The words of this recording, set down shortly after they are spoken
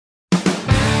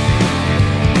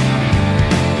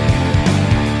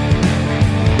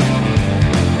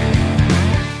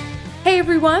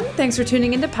everyone. Thanks for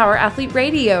tuning into Power Athlete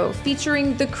Radio,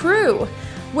 featuring The Crew,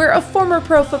 where a former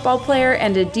pro football player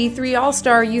and a D3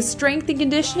 All-Star use strength and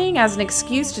conditioning as an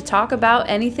excuse to talk about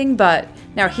anything but.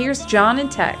 Now here's John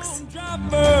and Tex.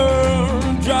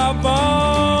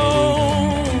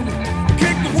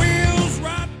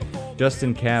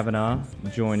 Justin Kavanaugh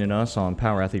joining us on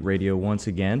Power Athlete Radio once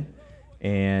again,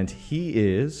 and he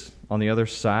is on the other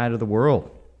side of the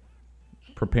world,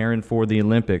 preparing for the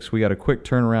Olympics. We got a quick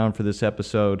turnaround for this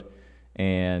episode,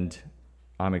 and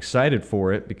I'm excited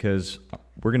for it because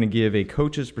we're going to give a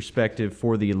coach's perspective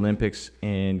for the Olympics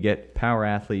and get Power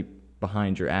Athlete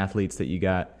behind your athletes that you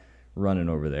got running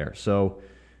over there. So,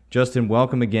 Justin,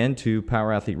 welcome again to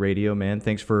Power Athlete Radio, man.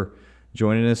 Thanks for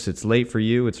joining us. It's late for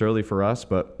you, it's early for us,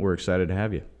 but we're excited to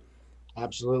have you.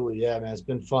 Absolutely. Yeah, man, it's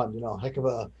been fun. Heck of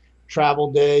a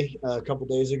travel day a couple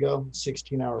days ago,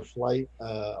 16-hour flight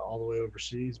all the way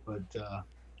overseas, but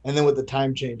and then with the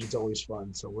time change, it's always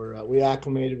fun. So we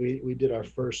acclimated. We did our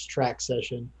first track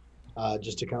session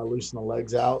just to kind of loosen the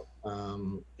legs out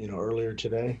earlier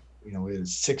today. We had a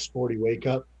 6:40 wake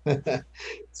up,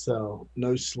 so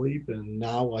no sleep, and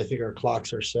now I think our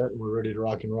clocks are set and we're ready to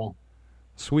rock and roll.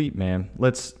 Sweet, man.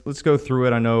 Let's go through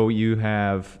it. I know you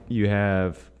have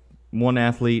one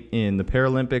athlete in the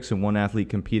Paralympics and one athlete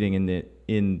competing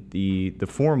in the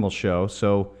formal show.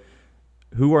 So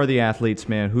who are the athletes,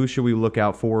 man? Who should we look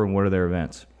out for, and what are their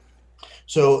events?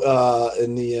 So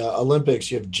in the Olympics,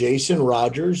 you have Jason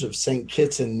Rogers of St.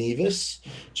 Kitts and Nevis.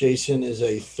 Jason is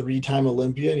a 3-time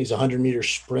Olympian. He's a 100-meter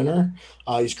sprinter.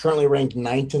 He's currently ranked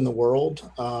 9th in the world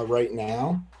right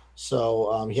now.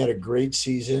 So he had a great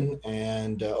season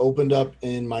and opened up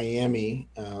in Miami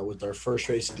with our first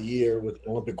race of the year with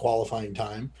Olympic qualifying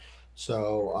time.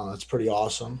 So it's pretty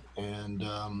awesome. And,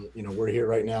 we're here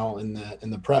right now in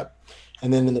the prep.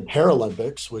 And then in the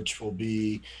Paralympics, which will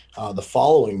be the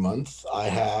following month, I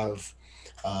have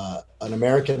an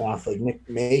American athlete, Nick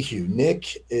Mayhew.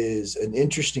 Nick is an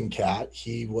interesting cat.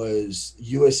 He was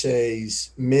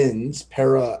USA's men's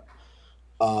para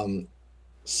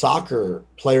soccer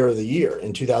player of the year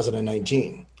in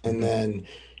 2019. And then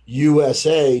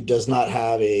USA does not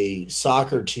have a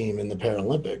soccer team in the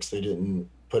Paralympics. They didn't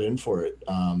put in for it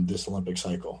this Olympic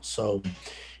cycle. So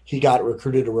he got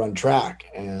recruited to run track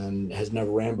and has never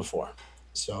ran before.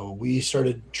 So we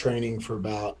started training for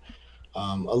about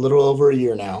a little over a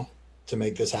year now to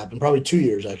make this happen. Probably 2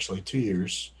 years, actually, 2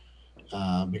 years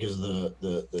because of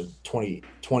the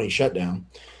 2020 shutdown.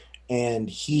 And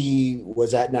he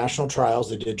was at national trials.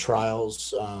 They did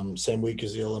trials same week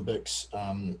as the Olympics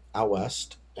out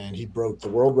west. And he broke the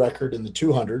world record in the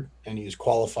 200, and he was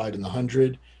qualified in the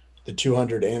 100, the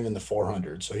 200, and in the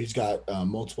 400. So he's got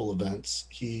multiple events.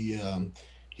 He's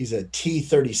a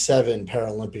T37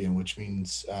 Paralympian, which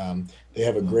means they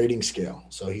have a grading scale.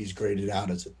 So he's graded out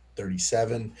as a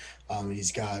 37.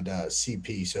 He's got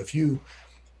CP. So if you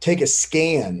take a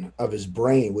scan of his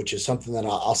brain, which is something that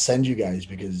I'll send you guys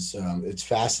because it's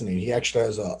fascinating. He actually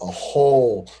has a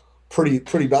hole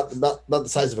pretty about the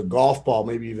size of a golf ball,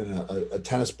 maybe even a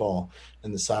tennis ball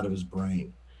in the side of his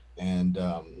brain. And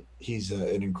he's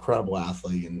an incredible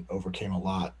athlete and overcame a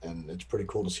lot. And it's pretty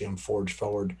cool to see him forge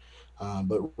forward.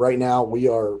 But right now we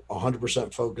are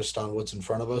 100% focused on what's in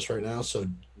front of us right now. So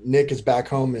Nick is back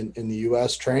home in the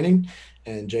U.S. training,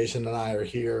 and Jason and I are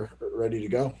here ready to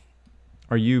go.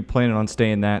 Are you planning on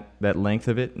staying that length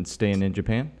of it and staying in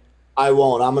Japan? I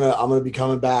won't. I'm gonna be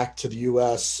coming back to the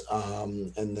U.S.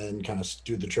 And then kind of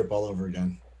do the trip all over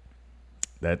again.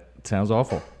 That sounds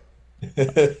awful.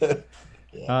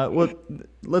 Yeah. Well,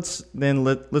 let's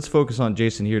focus on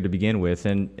Jason here to begin with,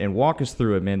 and walk us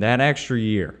through it, man. That extra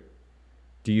year,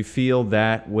 do you feel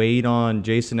that weighed on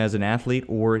Jason as an athlete,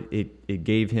 or it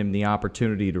gave him the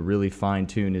opportunity to really fine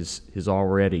tune his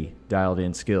already dialed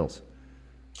in skills?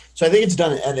 So I think it's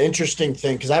done an interesting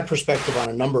thing because I have perspective on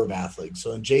a number of athletes.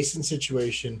 So in Jason's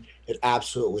situation, it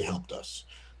absolutely helped us.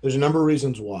 There's a number of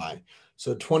reasons why.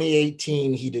 So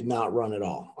 2018, he did not run at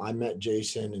all. I met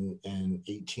Jason in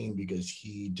 18 because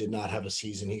he did not have a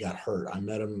season. He got hurt. I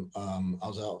met him. I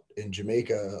was out in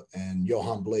Jamaica, and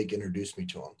Johan Blake introduced me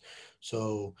to him.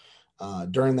 So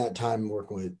during that time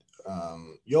working with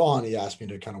Johan, he asked me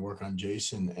to kind of work on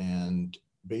Jason, and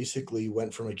basically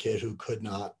went from a kid who could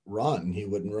not run. He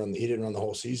didn't run the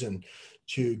whole season,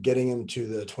 to getting him to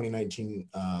the 2019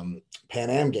 Pan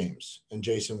Am Games. And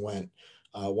Jason won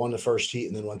the first heat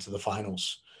and then went to the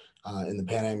finals in the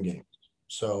Pan Am Games.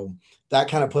 So that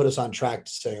kind of put us on track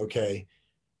to say, okay,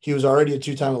 he was already a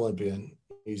 2-time Olympian.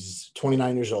 He's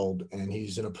 29 years old, and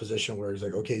he's in a position where he's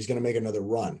like, okay, he's going to make another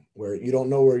run, where you don't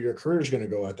know where your career is going to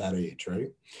go at that age,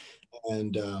 right?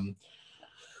 And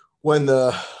when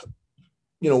the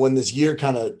when this year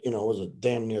kind of, was a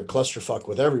damn near clusterfuck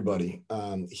with everybody,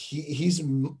 he's,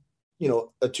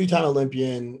 a two-time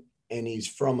Olympian, and he's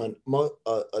from an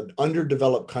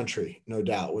underdeveloped country, no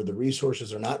doubt, where the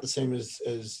resources are not the same as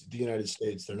the United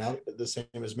States. They're not the same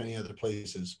as many other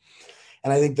places.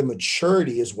 And I think the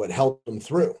maturity is what helped him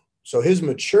through. So his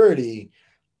maturity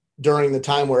during the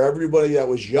time where everybody that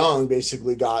was young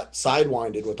basically got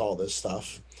sidewinded with all this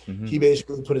stuff, he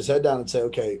basically put his head down and said,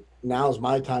 okay, now's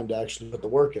my time to actually put the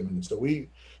work in. And so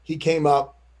he came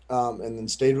up and then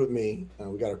stayed with me.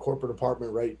 We got a corporate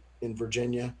apartment right in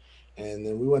Virginia, and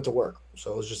then we went to work.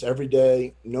 So it was just every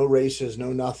day, no races,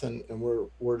 no nothing, and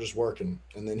we're just working.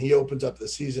 And then he opens up the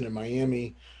season in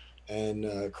Miami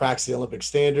and cracks the Olympic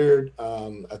standard.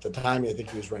 At the time, I think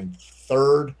he was ranked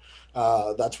third.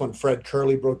 That's when Fred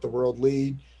Curley broke the world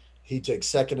lead. He took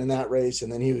second in that race, and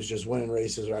then he was just winning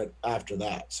races right after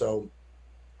that. So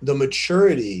the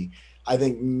maturity, I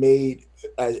think, made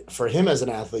for him as an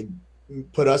athlete,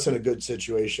 put us in a good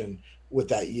situation with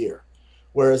that year.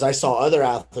 Whereas I saw other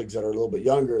athletes that are a little bit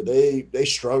younger, they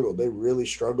struggled. They really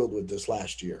struggled with this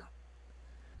last year.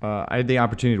 I had the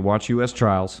opportunity to watch U.S.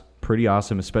 trials. Pretty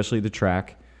awesome, especially the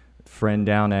track. Friend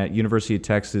down at University of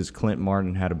Texas, Clint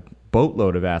Martin, had a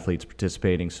boatload of athletes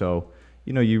participating. So,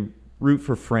 you root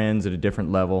for friends at a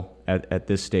different level at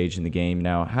this stage in the game.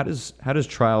 Now, how does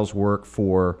trials work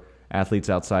for athletes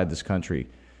outside this country?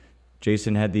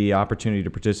 Jason had the opportunity to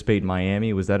participate in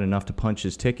Miami. Was that enough to punch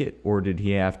his ticket, or did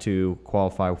he have to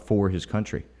qualify for his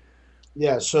country?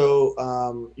 Yeah,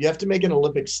 so you have to make an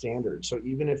Olympic standard. So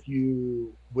even if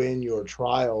you win your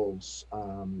trials,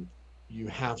 you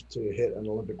have to hit an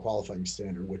Olympic qualifying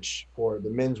standard, which for the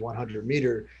men's 100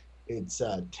 meter, it's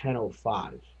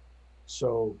 10:05.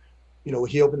 So,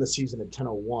 he opened the season at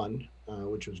 10:01,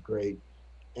 which was great.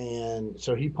 And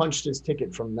so he punched his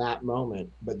ticket from that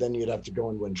moment, but then you'd have to go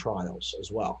and win trials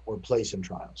as well, or place in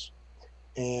trials.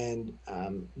 And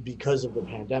because of the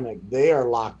pandemic, they are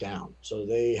locked down. So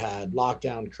they had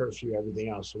lockdown, curfew, everything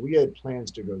else. So we had plans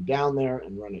to go down there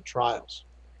and run at trials.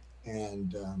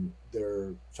 And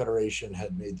their federation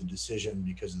had made the decision,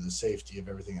 because of the safety of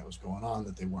everything that was going on,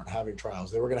 that they weren't having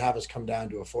trials. They were going to have us come down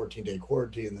to a 14-day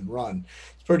quarantine and then run.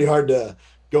 It's pretty hard to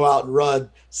go out and run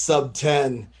sub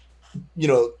 10,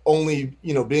 only,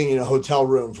 being in a hotel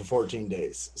room for 14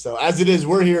 days. So as it is,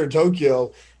 we're here in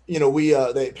Tokyo.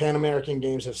 The Pan American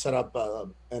Games have set up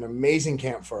an amazing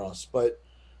camp for us, but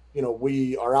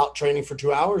we are out training for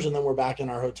 2 hours and then we're back in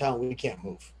our hotel and we can't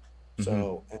move.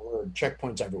 So, and we're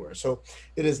checkpoints everywhere. So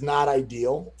it is not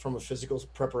ideal from a physical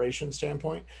preparation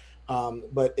standpoint.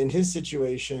 But in his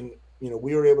situation,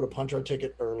 we were able to punch our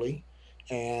ticket early,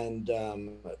 and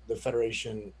the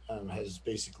federation has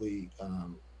basically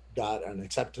got an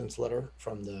acceptance letter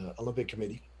from the Olympic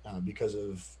Committee because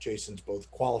of Jason's both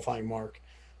qualifying mark,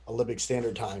 Olympic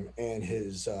standard time, and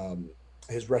his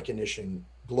recognition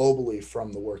globally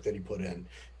from the work that he put in.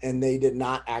 And they did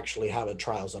not actually have a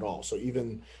trials at all. So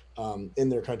even in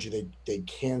their country, they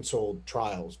canceled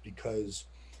trials because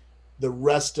the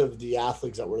rest of the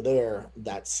athletes that were there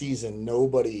that season,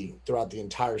 nobody throughout the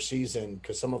entire season,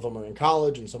 because some of them are in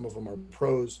college and some of them are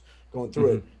pros going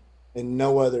through it, in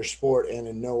no other sport and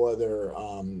in no other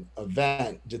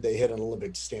event did they hit an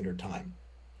Olympic standard time.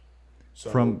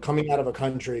 So coming out of a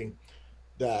country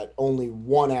that only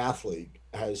one athlete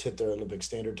has hit their Olympic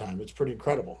standard time, it's pretty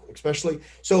incredible. Especially,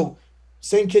 so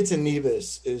St. Kitts and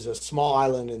Nevis is a small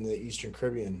island in the Eastern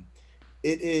Caribbean.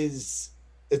 It's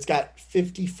got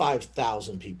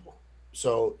 55,000 people.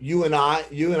 So you and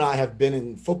I have been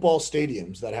in football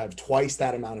stadiums that have twice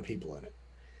that amount of people in it.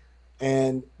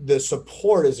 And the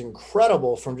support is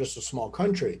incredible from just a small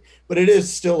country, but it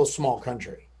is still a small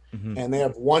country. And they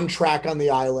have one track on the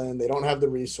island. They don't have the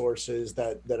resources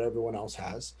that everyone else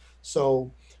has.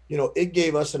 So, it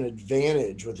gave us an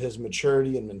advantage with his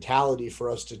maturity and mentality for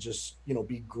us to just,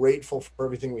 be grateful for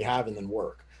everything we have and then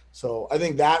work. So I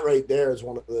think that right there is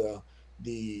one of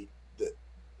the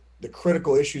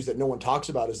critical issues that no one talks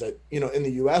about, is that, in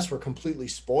the US, we're completely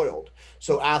spoiled.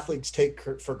 So athletes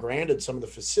take for granted some of the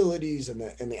facilities and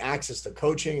the access to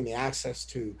coaching and the access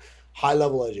to high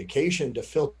level education to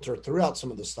filter throughout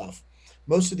some of the stuff.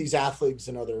 Most of these athletes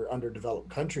in other underdeveloped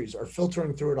countries are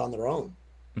filtering through it on their own.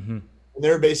 And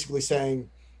they're basically saying,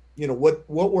 what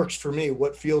works for me,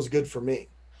 what feels good for me.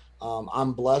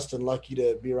 I'm blessed and lucky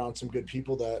to be around some good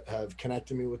people that have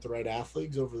connected me with the right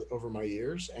athletes over my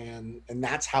years. And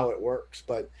that's how it works.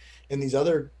 But in these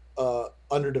other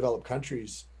underdeveloped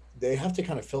countries, they have to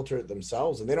kind of filter it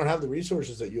themselves, and they don't have the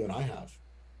resources that you and I have.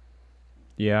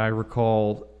 Yeah, I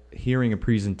recall hearing a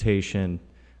presentation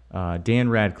Dan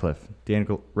Radcliffe,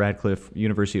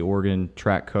 University of Oregon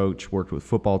track coach, worked with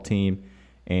football team,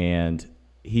 and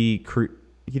he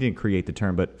didn't create the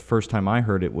term, but first time I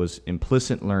heard it was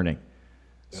implicit learning.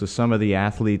 So some of the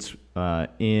athletes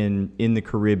in the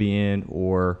Caribbean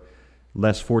or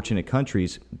less fortunate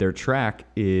countries, their track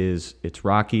it's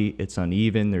rocky, it's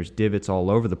uneven, there's divots all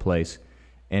over the place,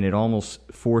 and it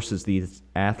almost forces these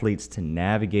athletes to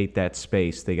navigate that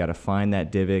space. They got to find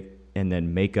that divot and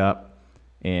then make up.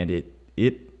 And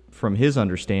it from his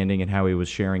understanding and how he was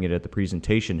sharing it at the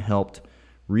presentation, helped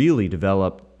really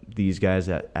develop these guys'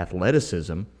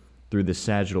 athleticism through the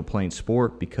sagittal plane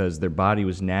sport, because their body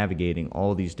was navigating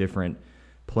all these different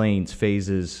planes,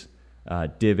 phases,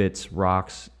 divots,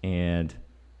 rocks, and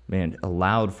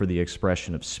allowed for the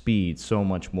expression of speed so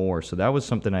much more. So that was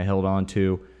something I held on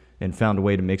to and found a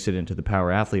way to mix it into the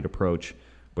power athlete approach.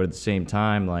 But at the same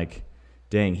time, like,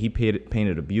 dang, he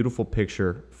painted a beautiful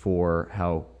picture for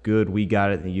how good we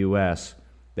got it in the U.S.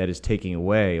 that is taking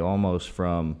away almost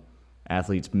from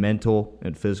athletes' mental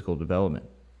and physical development.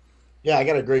 Yeah, I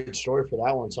got a great story for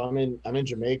that one. So I'm in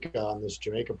Jamaica on this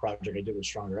Jamaica project I did with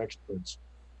Stronger Experts,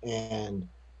 and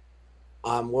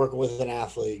I'm working with an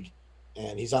athlete,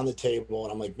 and he's on the table,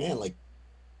 and I'm like, man, like,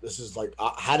 this is like,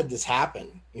 how did this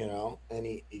happen? You know? And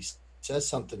he says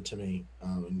something to me,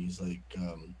 and he's like,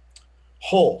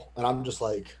 whole, and I'm just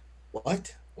like,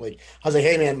 what? Like, I was like,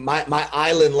 hey man, my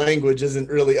island language isn't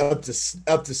really up to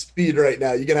speed right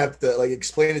now. You're gonna have to like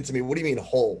explain it to me. What do you mean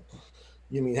whole?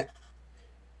 You mean?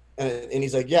 And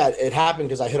he's like, yeah, it happened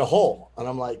because I hit a hole. And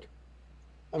I'm like,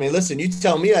 I mean, listen, you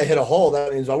tell me I hit a hole,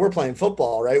 that means we're playing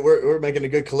football, right? We're making a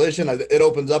good collision. It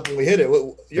opens up and we hit it.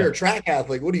 You're a track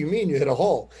athlete. What do you mean you hit a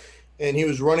hole? And he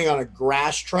was running on a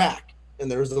grass track, and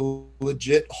there was a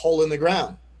legit hole in the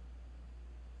ground.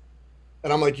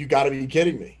 And I'm like, you got to be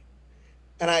kidding me.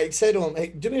 And I said to him, hey,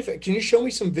 do me a favor, can you show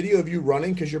me some video of you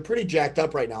running? Because you're pretty jacked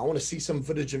up right now. I want to see some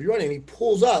footage of you running. And he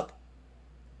pulls up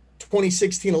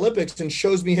 2016 Olympics and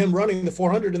shows me him running the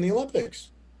 400 in the Olympics.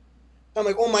 I'm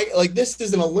like, oh my, like, this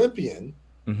is an Olympian,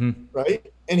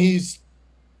 right? And he's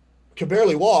could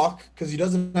barely walk because he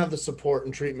doesn't have the support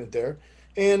and treatment there.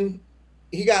 And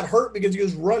he got hurt because he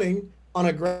was running on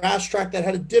a grass track that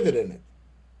had a divot in it.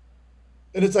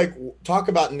 And it's like, talk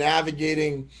about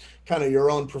navigating kind of your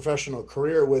own professional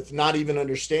career with not even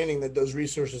understanding that those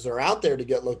resources are out there to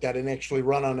get looked at and actually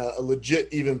run on a legit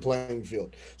even playing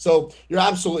field. So you're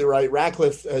absolutely right.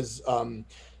 Radcliffe has,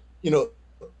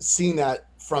 seen that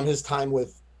from his time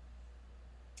with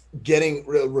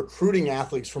recruiting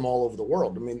athletes from all over the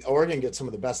world. I mean, Oregon gets some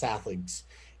of the best athletes,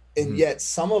 and yet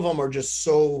some of them are just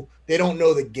they don't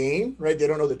know the game, right? They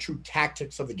don't know the true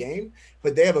tactics of the game,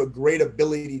 but they have a great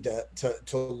ability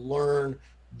to learn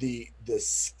the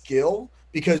skill,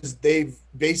 because they've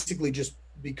basically just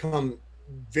become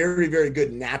very, very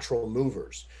good natural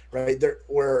movers, right?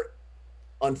 Where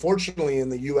unfortunately in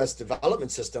the U.S.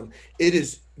 development system, it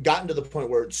has gotten to the point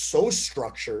where it's so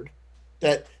structured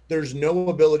that there's no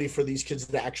ability for these kids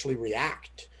to actually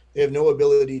react. They have no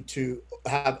ability to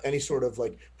have any sort of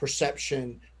like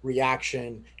perception,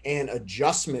 reaction, and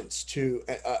adjustments to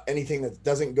anything that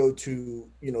doesn't go to,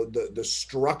 the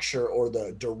structure or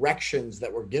the directions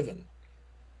that were given.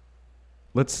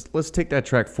 Let's take that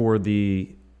track for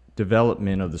the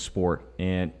development of the sport,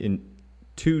 and in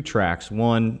two tracks.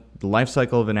 One, the life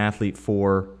cycle of an athlete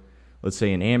for, let's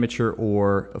say, an amateur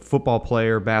or a football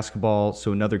player, basketball,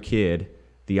 so another kid,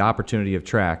 the opportunity of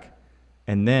track.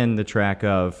 And then the track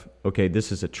of, okay,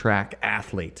 this is a track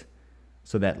athlete.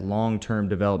 So that long-term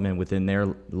development within their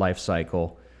life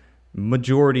cycle.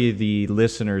 Majority of the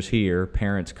listeners here,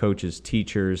 parents, coaches,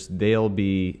 teachers, they'll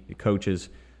be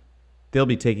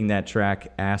taking that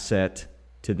track asset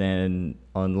to then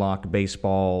unlock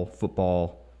baseball,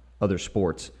 football, other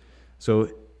sports.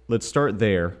 So let's start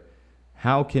there.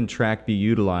 How can track be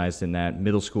utilized in that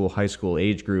middle school, high school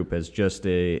age group as just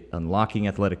a unlocking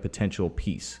athletic potential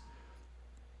piece?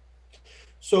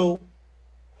 So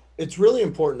it's really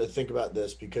important to think about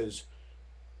this, because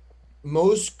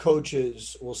most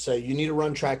coaches will say you need to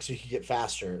run track so you can get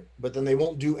faster, but then they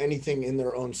won't do anything in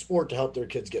their own sport to help their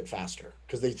kids get faster,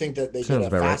 because they think that they get a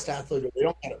fast athlete, or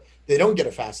they don't get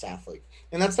a fast athlete.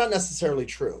 And that's not necessarily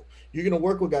true. You're going to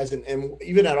work with guys, and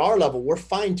even at our level, we're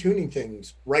fine tuning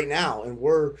things right now, and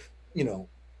we're,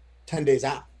 10 days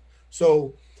out.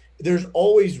 So there's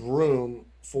always room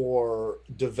for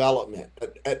development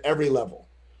at every level.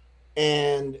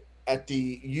 And at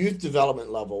the youth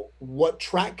development level, what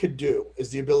track could do is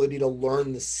the ability to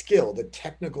learn the skill, the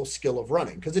technical skill of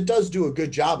running, because it does do a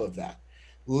good job of that,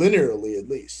 linearly at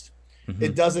least.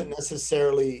 It doesn't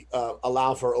necessarily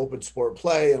allow for open sport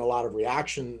play and a lot of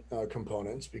reaction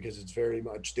components, because it's very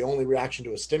much the only reaction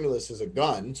to a stimulus is a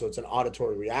gun. So it's an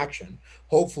auditory reaction.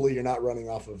 Hopefully you're not running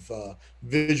off of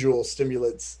visual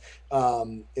stimulants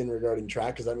in regarding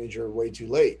track, because that means you're way too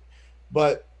late.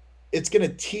 But it's going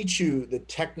to teach you the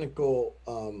technical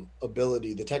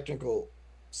ability, the technical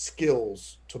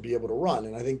skills to be able to run.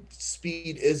 And I think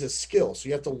speed is a skill. So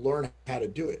you have to learn how to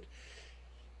do it.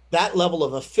 That level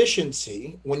of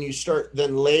efficiency, when you start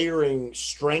then layering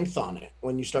strength on it,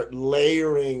 when you start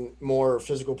layering more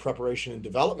physical preparation and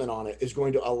development on it, is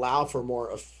going to allow for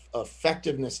more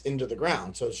effectiveness into the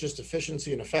ground. So it's just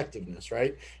efficiency and effectiveness,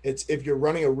 right? It's if you're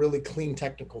running a really clean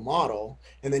technical model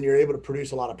and then you're able to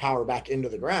produce a lot of power back into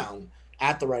the ground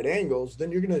at the right angles,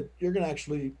 then you're gonna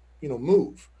actually,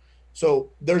 move.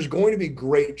 So there's going to be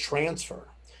great transfer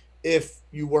if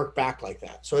you work back like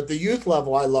that. So at the youth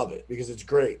level, I love it because it's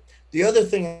great. The other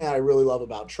thing that I really love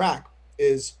about track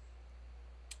is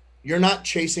you're not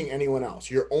chasing anyone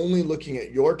else. You're only looking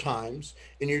at your times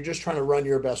and you're just trying to run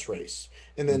your best race.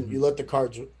 And then you let the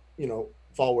cards,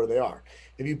 fall where they are.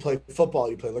 If you play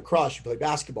football, you play lacrosse, you play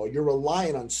basketball, you're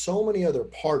relying on so many other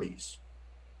parties.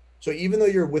 So even though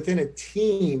you're within a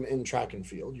team in track and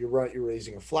field, you're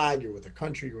raising a flag, you're with a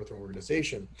country, you're with an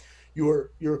organization,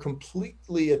 you're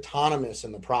completely autonomous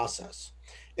in the process.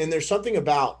 And there's something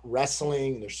about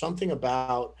wrestling, there's something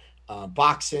about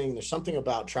boxing, there's something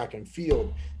about track and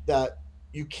field that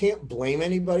you can't blame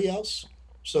anybody else.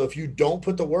 So if you don't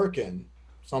put the work in,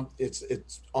 it's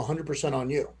 100% on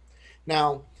you.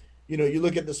 Now, you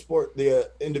look at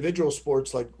the individual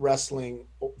sports like wrestling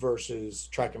versus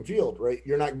track and field, right?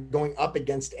 You're not going up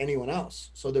against anyone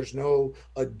else. So there's no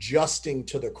adjusting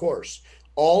to the course.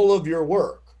 All of your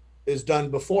work is done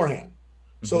beforehand.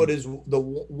 So it is the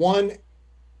one,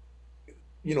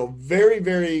 very,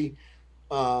 very,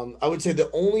 I would say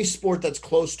the only sport that's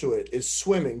close to it is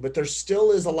swimming, but there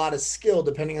still is a lot of skill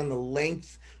depending on the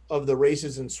length of the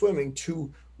races in swimming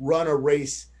to run a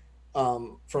race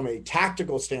from a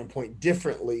tactical standpoint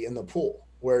differently in the pool,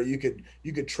 where you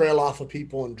could trail off of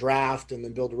people and draft and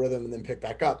then build a rhythm and then pick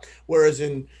back up. Whereas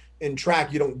in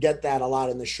track, you don't get that a lot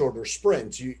in the shorter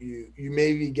sprints. You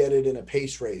maybe get it in a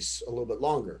pace race a little bit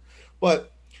longer.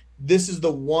 But this is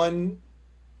the one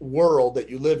world that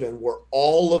you live in where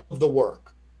all of the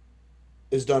work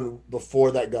is done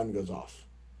before that gun goes off.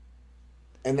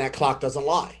 And that clock doesn't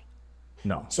lie.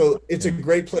 No. So it's a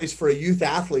great place for a youth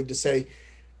athlete to say,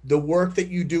 the work that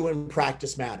you do in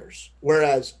practice matters.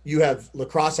 Whereas you have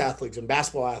lacrosse athletes and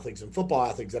basketball athletes and football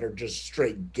athletes that are just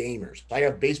straight gamers. I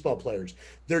have baseball players,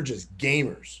 they're just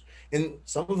gamers. And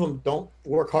some of them don't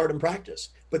work hard in practice,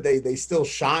 but they still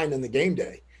shine in the game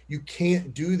day. You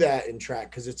can't do that in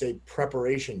track because it's a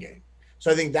preparation game.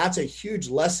 So I think that's a huge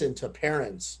lesson to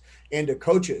parents and to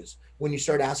coaches when you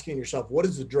start asking yourself, what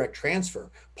is the direct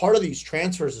transfer? Part of these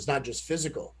transfers is not just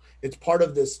physical. It's part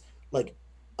of this like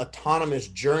autonomous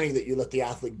journey that you let the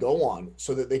athlete go on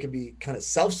so that they can be kind of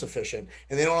self-sufficient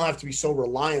and they don't have to be so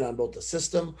reliant on both the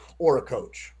system or a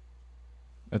coach.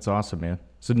 That's awesome, man.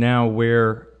 So now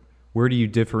where do you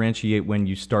differentiate when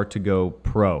you start to go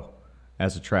pro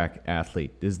as a track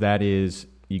athlete? Is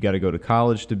you got to go to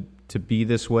college to be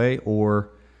this way,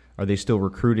 or are they still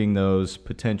recruiting those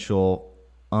potential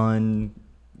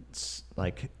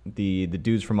like the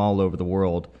dudes from all over the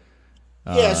world?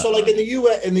 Yeah, so like in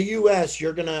the US,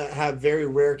 you're gonna have very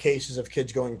rare cases of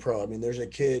kids going pro. I mean, there's a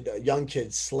young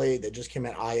kid, Slade, that just came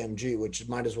at IMG, which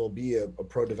might as well be a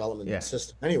pro development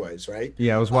system, anyways, right?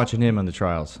 Yeah, I was watching him on the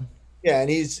trials. Yeah, and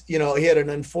he's, he had an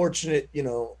unfortunate,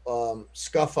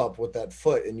 scuff up with that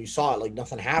foot, and you saw it like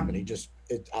nothing happened.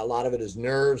 A lot of it is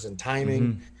nerves and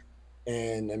timing.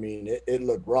 And I mean, it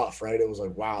looked rough, right? It was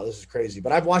like, wow, this is crazy.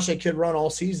 But I've watched that kid run all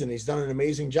season. He's done an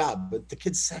amazing job. But the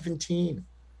kid's 17.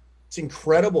 It's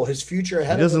incredible. His future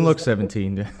ahead of him. He doesn't look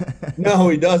 17. No,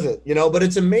 he doesn't, but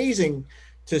it's amazing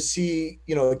to see,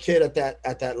 a kid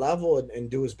at that level and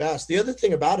do his best. The other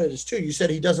thing about it is too, you said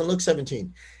he doesn't look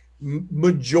 17.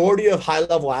 Majority of high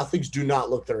level athletes do not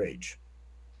look their age.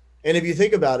 And if you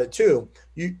think about it too,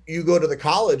 you go to the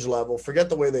college level, forget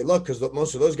the way they look, because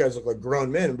most of those guys look like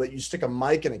grown men, but you stick a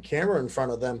mic and a camera in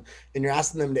front of them and you're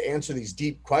asking them to answer these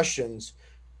deep questions,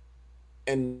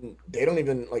 and they don't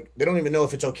even know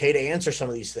if it's okay to answer some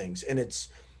of these things. And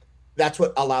that's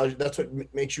what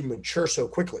makes you mature so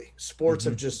quickly. Sports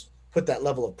have just put that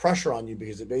level of pressure on you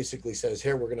because it basically says,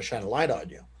 here, we're going to shine a light on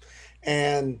you.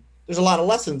 And there's a lot of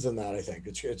lessons in that. I think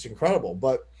it's incredible.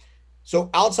 But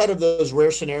so outside of those rare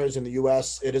scenarios in the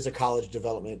US, it is a college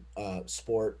development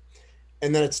sport.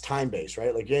 and then it's time based,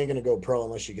 right? Like you ain't gonna go pro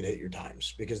unless you can hit your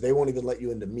times because they won't even let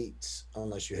you into meets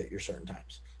unless you hit your certain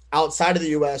times. Outside of the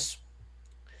U.S.,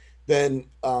 then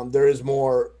there is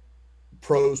more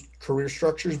pros career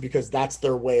structures because that's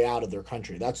their way out of their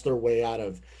country. That's their way out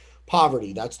of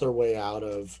poverty. That's their way out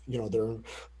of, their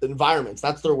environments.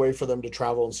 That's their way for them to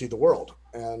travel and see the world.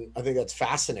 And I think that's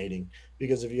fascinating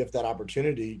because if you have that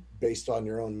opportunity based on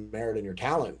your own merit and your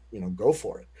talent, go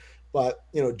for it. But,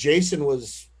 Jason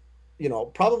was,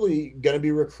 probably going to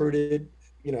be recruited,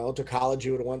 to college. He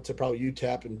would have went to probably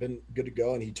UTEP and been good to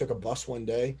go. And he took a bus one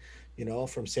day,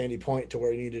 from Sandy Point to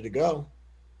where he needed to go.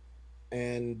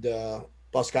 And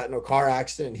bus got into a car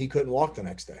accident and he couldn't walk the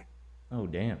next day. Oh,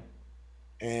 damn.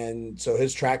 And so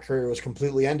his track career was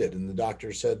completely ended. And the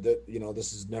doctor said that,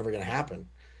 this is never going to happen.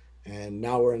 And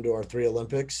now we're into our 3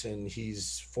 Olympics and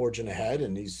he's forging ahead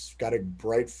and he's got a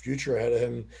bright future ahead of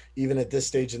him, even at this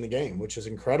stage in the game, which is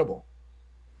incredible.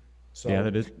 So yeah,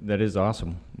 that is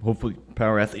awesome. Hopefully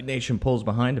Power Athlete Nation pulls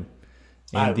behind him.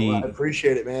 I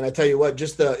appreciate it, man. I tell you what,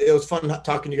 it was fun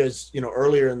talking to you guys,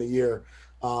 earlier in the year,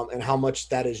 and how much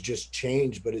that has just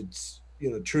changed, but it's,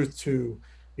 truth to,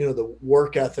 the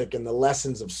work ethic and the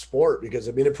lessons of sport, because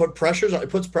it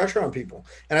puts pressure on people.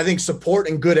 And I think support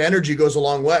and good energy goes a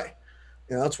long way.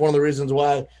 That's one of the reasons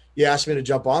why you asked me to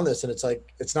jump on this. And it's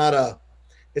like, it's not a,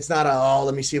 oh,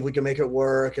 let me see if we can make it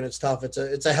work. And it's tough. It's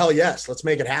a hell yes. Let's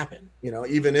make it happen.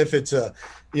 Even if it's a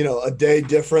day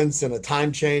difference and a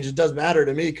time change, it doesn't matter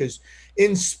to me, because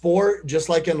in sport, just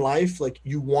like in life, like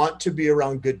you want to be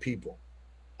around good people.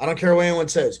 I don't care what anyone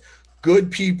says. Good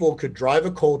people could drive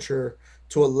a culture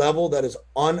to a level that is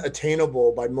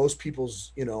unattainable by most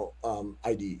people's,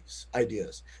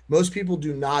 ideas. Most people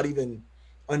do not even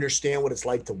understand what it's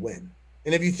like to win.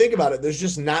 And if you think about it, there's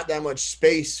just not that much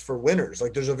space for winners.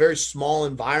 Like there's a very small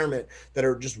environment that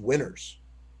are just winners.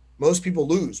 Most people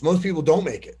lose. Most people don't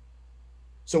make it.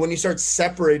 So when you start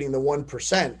separating the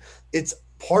 1%, it's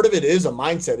part of it is a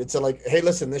mindset. It's like, hey,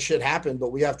 listen, this shit happened,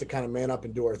 but we have to kind of man up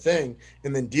and do our thing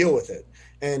and then deal with it.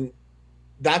 And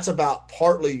that's about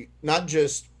partly not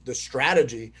just the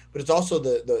strategy, but it's also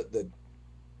the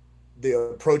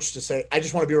approach to say, I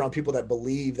just want to be around people that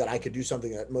believe that I could do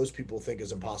something that most people think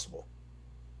is impossible.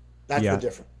 That's the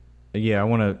difference. Yeah, I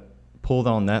want to pull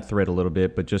on that thread a little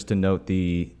bit, but just to note,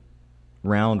 the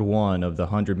round 1 of the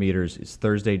 100 meters is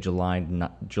Thursday, July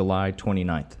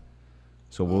 29th.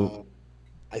 So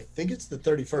I think it's the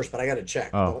 31st, but I got to check.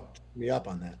 Oh. Don't put me up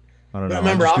on that. I don't know.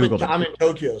 Remember, I'm in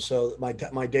Tokyo, so my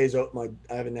days I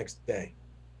have a next day.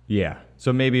 Yeah,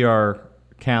 so maybe our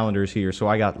calendars here. So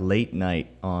I got late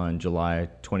night on July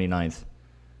 29th,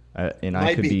 and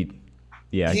I could be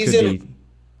be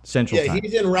Central Time.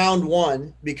 He's in round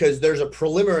 1 because there's a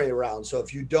preliminary round. So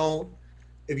if you don't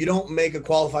make a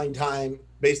qualifying time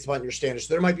based upon your standards,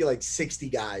 so there might be like 60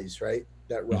 guys, right,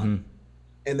 that run,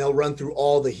 and they'll run through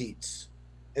all the heats.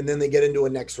 And then they get into a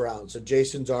next round. So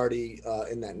Jason's already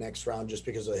in that next round just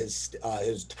because of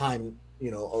his time,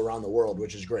 around the world,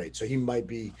 which is great. So he might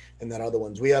be in that other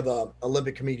ones. We have a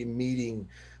Olympic Committee meeting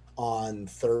on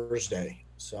Thursday,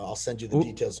 so I'll send you the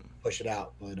details to push it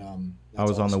out. But I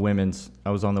was on the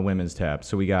women's tab.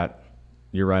 So we got,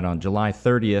 you're right, on July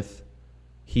 30th,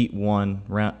 Heat 1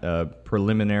 round,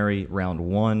 preliminary round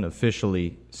 1,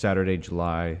 officially Saturday,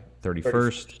 July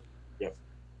 31st.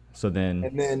 So then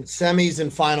semis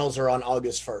and finals are on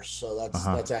August 1st. So that's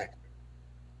accurate.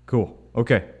 Cool.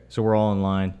 Okay. So we're all in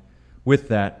line with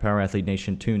that. Power Athlete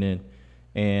Nation, tune in.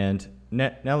 And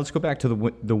now let's go back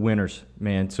to the winners,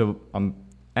 man. So I'm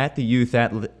at the youth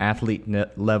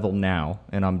athlete level now,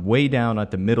 and I'm way down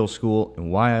at the middle school. And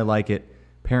why I like it,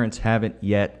 parents haven't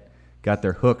yet got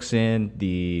their hooks in,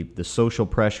 the social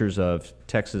pressures of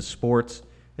Texas sports.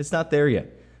 It's not there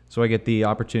yet. So I get the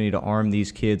opportunity to arm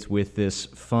these kids with this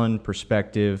fun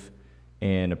perspective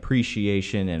and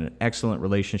appreciation and an excellent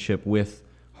relationship with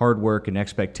hard work and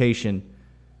expectation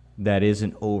that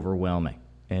isn't overwhelming,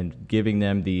 and giving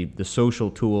them the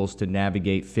social tools to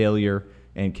navigate failure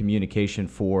and communication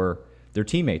for their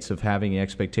teammates, of having an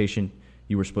expectation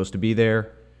you were supposed to be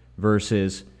there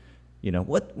versus,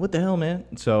 what the hell, man?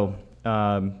 So,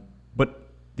 but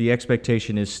the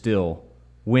expectation is still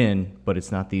win, but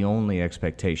it's not the only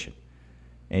expectation.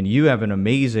 And you have an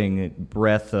amazing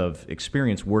breadth of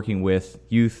experience working with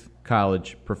youth,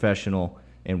 college, professional,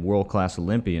 and world-class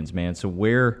Olympians, man. So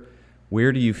where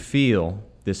do you feel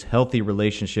this healthy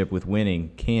relationship with winning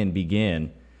can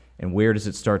begin, and where does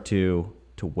it start to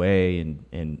weigh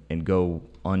and go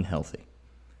unhealthy?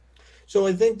 So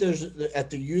I think at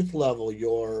the youth level,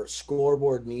 your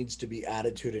scoreboard needs to be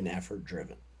attitude and effort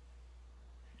driven.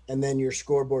 And then your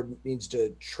scoreboard needs to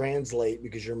translate,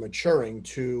 because you're maturing,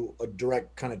 to a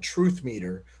direct kind of truth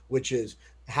meter, which is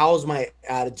how's my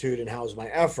attitude and how's my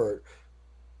effort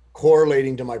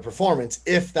correlating to my performance,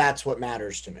 if that's what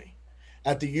matters to me.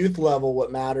 At the youth level,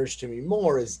 what matters to me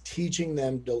more is teaching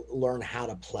them to learn how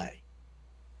to play.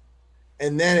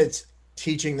 And then it's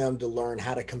teaching them to learn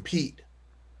how to compete.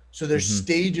 So there's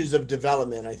stages of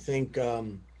development. I think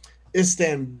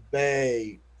Istan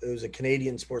Bay, who's a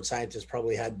Canadian sports scientist,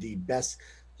 probably had the best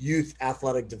youth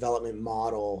athletic development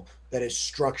model that is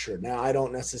structured. Now, I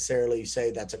don't necessarily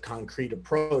say that's a concrete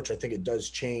approach. I think it does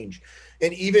change.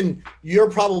 And even you're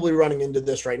probably running into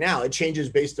this right now. It changes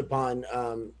based upon,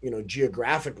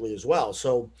 geographically as well.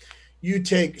 So you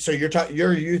take, so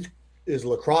your youth is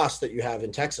lacrosse that you have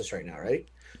in Texas right now, right?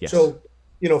 Yes. So,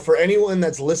 for anyone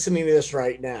that's listening to this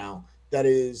right now, that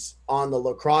is on the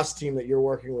lacrosse team that you're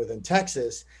working with in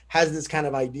Texas, has this kind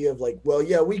of idea of like, well,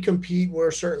 yeah, we compete, we're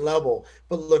a certain level,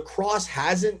 but lacrosse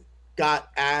hasn't got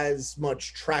as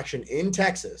much traction in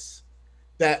Texas,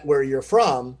 that where you're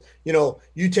from.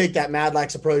 You take that Mad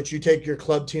Lax approach, you take your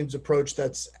club teams approach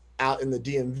that's out in the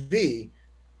DMV,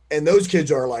 and those kids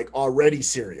are like already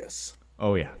serious.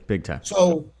 Oh yeah, big time.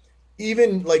 So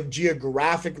even like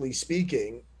geographically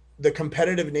speaking, the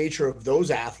competitive nature of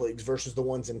those athletes versus the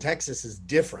ones in Texas is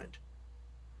different.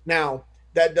 Now,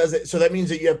 so that means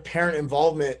that you have parent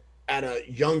involvement at a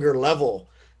younger level,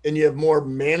 and you have more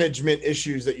management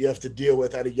issues that you have to deal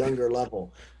with at a younger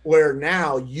level, where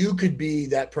now you could be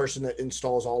that person that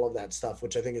installs all of that stuff,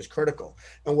 which I think is critical.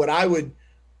 And what I would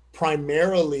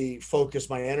primarily focus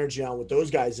my energy on with those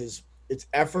guys is it's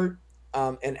effort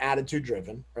and attitude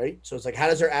driven, right? So it's like, how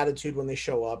does their attitude when they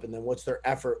show up, and then what's their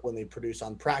effort when they produce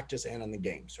on practice and on the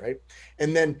games, right?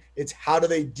 And then it's how do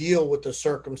they deal with the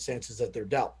circumstances that they're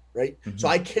dealt, right? So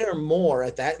I care more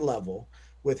at that level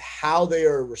with how they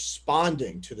are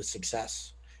responding to the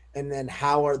success, and then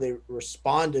how are they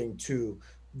responding to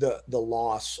the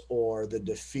loss or the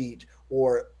defeat,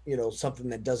 or something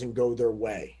that doesn't go their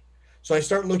way. So I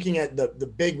start looking at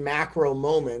the big macro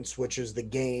moments, which is the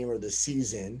game or the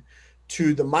season,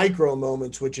 to the micro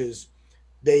moments, which is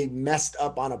they messed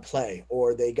up on a play,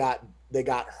 or they got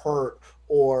hurt,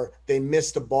 or they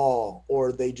missed a ball,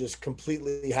 or they just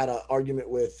completely had an argument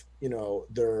with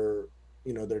their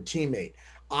teammate.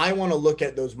 I want to look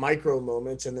at those micro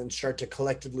moments and then start to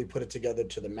collectively put it together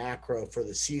to the macro for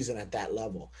the season at that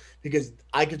level, because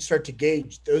I could start to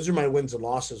gauge those are my wins and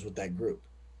losses with that group.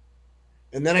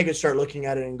 And then I could start looking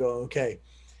at it and go, okay,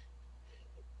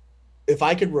 if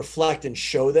I could reflect and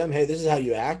show them, hey, this is how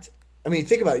you act. I mean,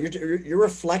 think about it. You're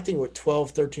reflecting with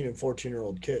 12, 13, and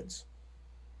 14-year-old kids.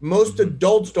 Most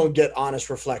adults don't get honest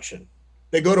reflection.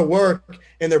 They go to work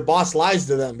and their boss lies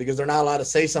to them because they're not allowed to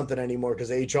say something anymore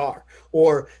because of HR.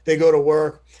 Or they go to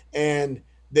work and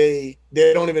they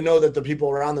don't even know that the people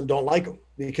around them don't like them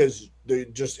because they're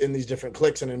just in these different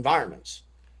cliques and environments.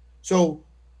 So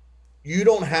you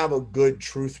don't have a good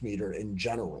truth meter in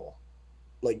general,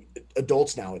 like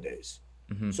adults nowadays.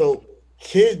 So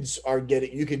kids are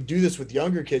you could do this with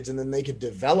younger kids, and then they could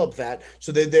develop that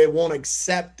so that they won't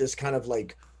accept this kind of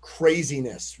like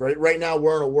craziness, right? Right now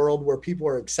we're in a world where people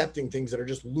are accepting things that are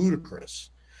just ludicrous.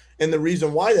 And the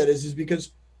reason why that is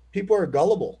because people are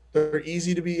gullible. They're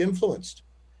easy to be influenced,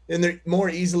 and they're more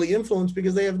easily influenced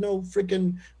because they have no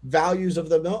freaking values of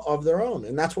their own.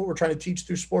 And that's what we're trying to teach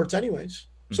through sports anyways.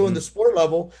 So in the sport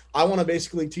level, I want to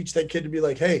basically teach that kid to be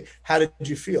like, hey, how did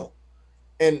you feel?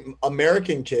 And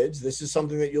American kids, this is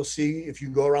something that you'll see if you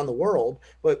go around the world,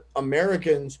 but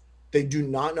Americans, they do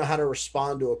not know how to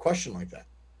respond to a question like that.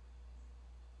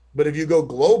 But if you go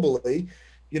globally,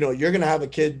 you're going to have a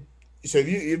kid. So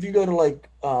if you go to like,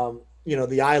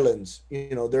 the islands,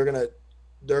 they're going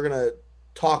to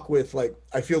talk with like,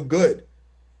 I feel good.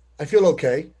 I feel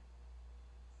okay.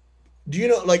 Do you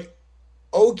know, like,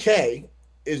 okay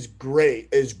is great,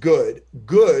 is good.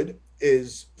 Good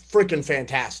is freaking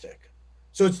fantastic.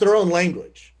 So it's their own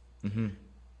language.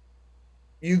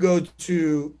 You go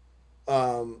to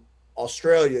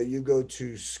Australia, you go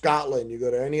to Scotland, you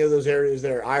go to any of those areas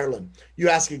there, Ireland, you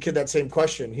ask a kid that same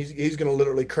question, he's going to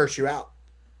literally curse you out.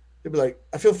 He'll be like,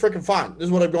 I feel freaking fine. This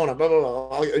is what I'm going on, blah, blah,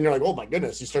 blah. And you're like, oh my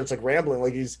goodness. He starts like rambling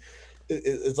like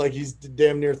it's like he's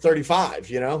damn near 35,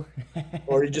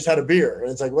 or he just had a beer.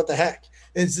 And it's like, what the heck?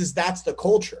 And it's just, that's the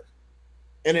culture.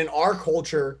 And in our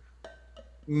culture,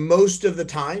 most of the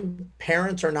time,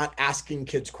 parents are not asking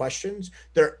kids questions.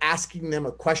 They're asking them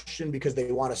a question because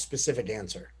they want a specific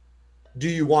answer. Do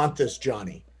you want this,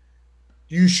 Johnny?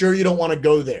 Do you sure you don't want to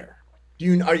go there? Do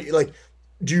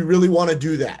you really want to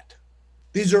do that?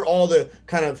 These are all the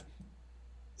kind of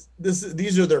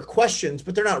these are their questions,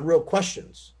 but they're not real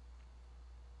questions.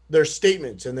 They're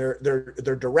statements and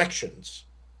they're directions.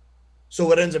 So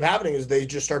what ends up happening is they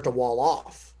just start to wall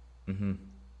off. Mm-hmm.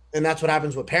 And that's what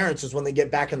happens with parents is when they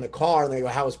get back in the car and they go,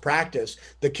 how was practice?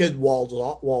 The kid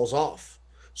walls off.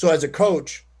 So as a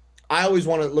coach, I always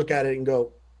want to look at it and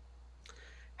go,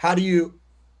 how do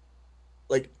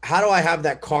I have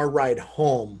that car ride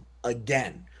home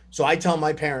again? So I tell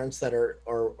my parents that are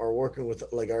working with,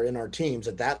 like, are in our teams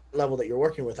at that level that you're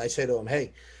working with, I say to them,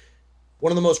 hey,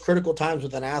 one of the most critical times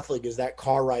with an athlete is that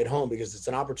car ride home, because it's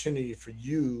an opportunity for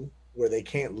you where they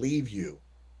can't leave you,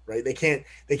 right? They can't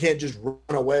just run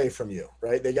away from you,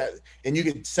 right? And you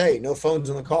could say no phones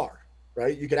in the car,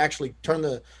 right? You could actually turn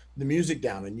the music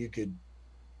down and you could,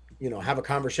 have a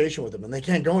conversation with them, and they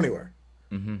can't go anywhere.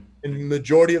 Mm-hmm. And the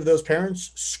majority of those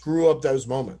parents screw up those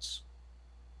moments.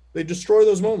 They destroy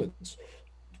those moments.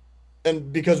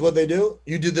 And because what they do,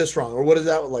 you did this wrong. Or what is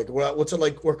that like? What's it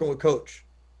like working with coach?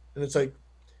 And it's like,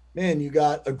 man, you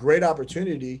got a great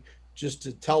opportunity just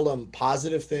to tell them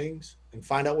positive things and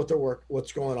find out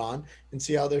what's going on and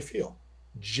see how they feel.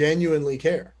 Genuinely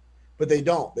care. But they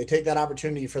don't. They take that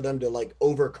opportunity for them to like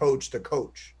overcoach the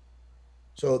coach.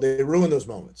 So they ruin those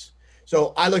moments.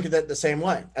 So I look at that the same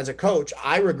way. As a coach,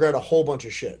 I regret a whole bunch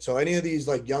of shit. So any of these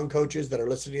like young coaches that are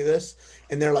listening to this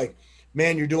and they're like,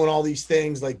 man, you're doing all these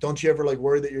things. Like, don't you ever like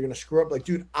worry that you're going to screw up? Like,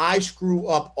 dude, I screw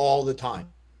up all the time.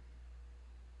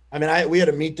 I mean, we had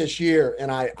a meet this year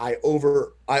and I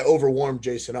overwarmed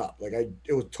Jason up. Like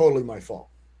it was totally my fault.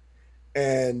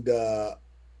 And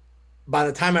by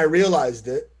the time I realized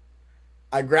it,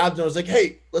 I grabbed him. I was like,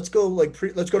 hey, let's go to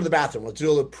the bathroom. Let's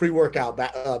do a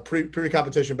pre-workout,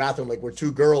 pre-competition bathroom. Like we're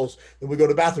two girls and we go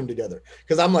to the bathroom together.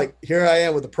 Cause I'm like, here I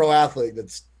am with a pro athlete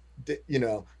that's,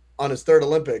 on his third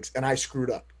Olympics, and I screwed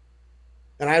up.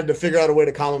 And I had to figure out a way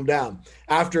to calm him down.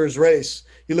 After his race,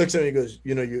 he looks at me and he goes,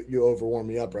 you overwarmed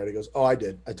me up, right? He goes, oh, I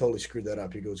did. I totally screwed that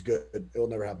up. He goes, good. It'll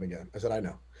never happen again. I said, I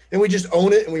know. And we just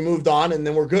own it and we moved on and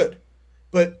then we're good.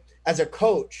 But as a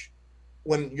coach,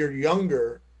 when you're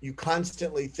younger, you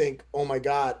constantly think, oh my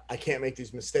God, I can't make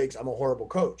these mistakes. I'm a horrible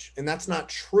coach. And that's not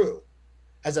true.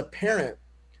 As a parent,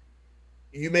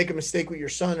 you make a mistake with your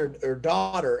son or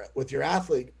daughter, with your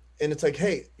athlete, and it's like,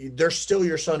 hey, they're still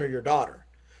your son or your daughter.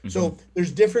 Mm-hmm. So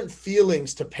there's different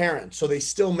feelings to parents. So they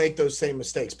still make those same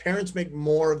mistakes. Parents make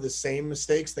more of the same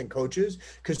mistakes than coaches,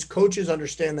 because coaches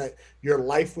understand that your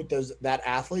life with that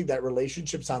athlete, that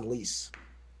relationship's on lease.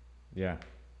 Yeah.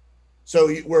 So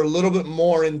we're a little bit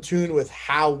more in tune with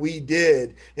how we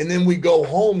did. And then we go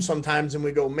home sometimes and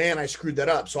we go, man, I screwed that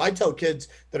up. So I tell kids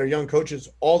that are young coaches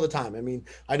all the time. I mean,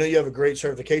 I know you have a great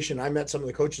certification. I met some of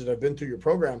the coaches that have been through your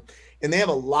program, and they have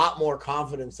a lot more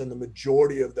confidence than the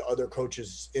majority of the other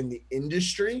coaches in the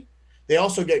industry. They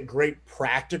also get great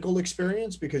practical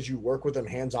experience because you work with them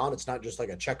hands-on. It's not just like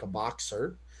a check a box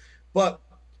cert, but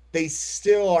they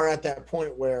still are at that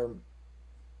point where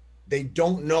they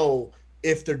don't know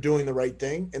if they're doing the right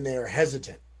thing, and they are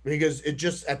hesitant because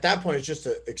at that point, it's just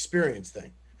an experience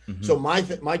thing. Mm-hmm. So my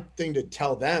thing to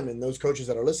tell them and those coaches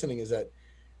that are listening is that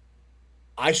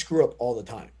I screw up all the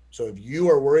time. So if you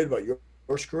are worried about your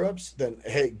screw ups, then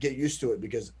hey, get used to it,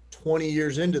 because 20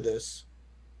 years into this,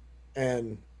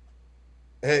 and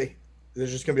hey, there's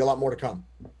just going to be a lot more to come.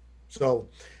 So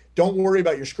don't worry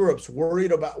about your screw ups. Worry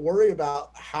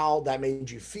about how that made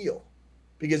you feel.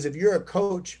 Because if you're a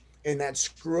coach and that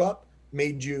screw up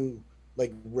made you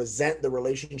like resent the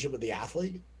relationship with the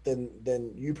athlete, then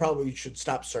you probably should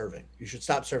stop serving. You should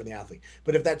stop serving the athlete.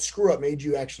 But if that screw up made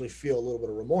you actually feel a little bit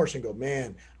of remorse and go,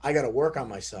 man, I got to work on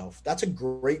myself, that's a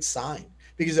great sign,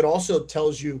 because it also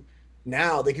tells you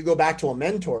now they could go back to a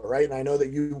mentor, right? And I know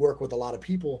that you work with a lot of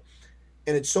people,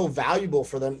 and it's so valuable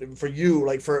for them, for you,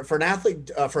 like for an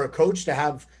athlete, for a coach to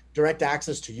have direct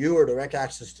access to you or direct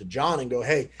access to John and go,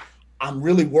 hey, I'm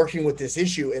really working with this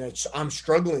issue and I'm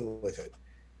struggling with it.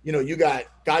 You got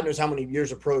God knows how many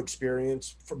years of pro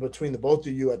experience between the both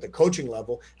of you at the coaching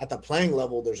level. At the playing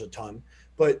level, there's a ton.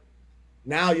 But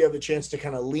now you have the chance to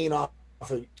kind of lean off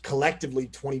of collectively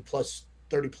 20 plus,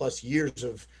 30 plus years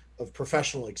of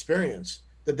professional experience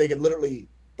that they could literally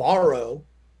borrow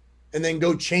and then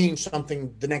go change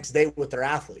something the next day with their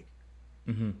athlete.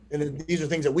 Mm-hmm. And these are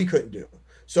things that we couldn't do.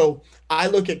 So I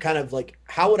look at kind of like,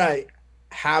 how would I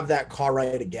have that car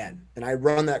ride again? And I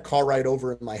run that car ride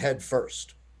over in my head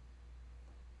first.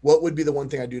 What would be the one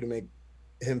thing I do to make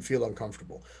him feel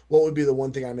uncomfortable? What would be the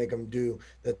one thing I make him do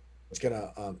that's going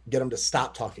to get him to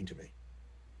stop talking to me?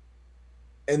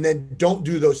 And then don't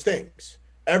do those things.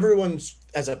 Everyone's,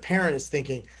 as a parent, is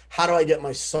thinking, how do I get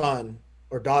my son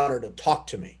or daughter to talk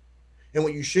to me? And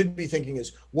what you should be thinking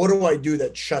is, what do I do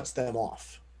that shuts them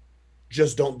off?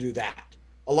 just don't do that.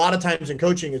 A lot of times in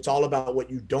coaching, it's all about what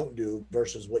you don't do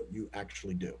versus what you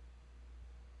actually do.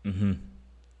 Mm-hmm.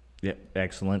 Yeah,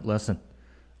 excellent lesson.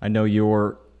 I know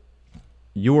you're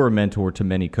a mentor to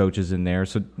many coaches in there.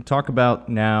 So talk about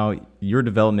now your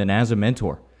development as a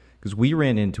mentor, because we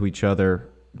ran into each other,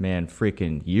 man,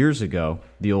 freaking years ago,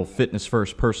 the old Fitness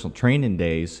First personal training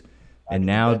days. And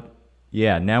now,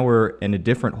 now we're in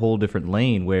a whole different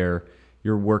lane where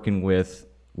you're working with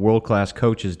world-class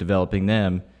coaches, developing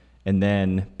them, and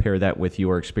then pair that with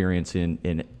your experience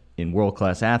in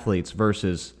world-class athletes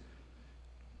versus,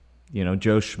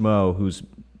 Joe Schmo who's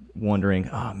wondering,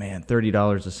 oh man,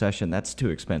 $30 a session, that's too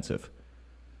expensive.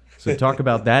 So talk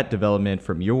about that development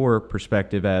from your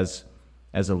perspective as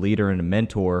a leader and a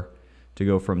mentor to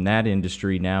go from that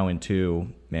industry now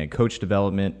into, man, coach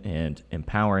development and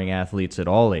empowering athletes at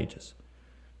all ages.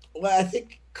 Well, I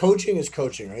think coaching is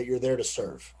coaching, right? You're there to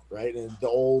serve, right? And the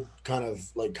old kind of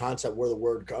like concept where the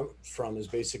word comes from is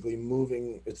basically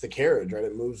moving. It's the carriage, right?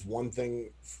 It moves one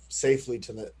thing safely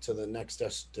to the next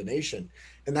destination.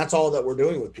 And that's all that we're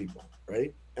doing with people,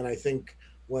 right? And I think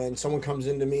when someone comes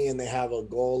into me and they have a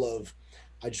goal of,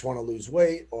 I just want to lose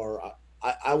weight, or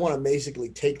I want to basically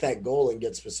take that goal and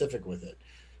get specific with it.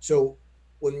 So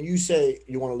when you say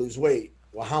you want to lose weight,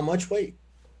 well, how much weight?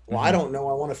 Well, I don't know.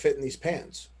 I want to fit in these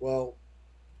pants. Well,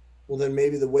 then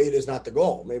maybe the weight is not the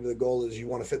goal. Maybe the goal is you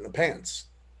want to fit in the pants.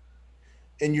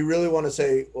 And you really want to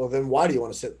say, well, then why do you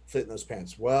want to fit in those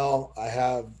pants? Well, I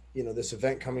have, this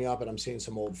event coming up and I'm seeing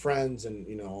some old friends and,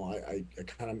 I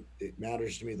kind of, it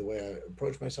matters to me the way I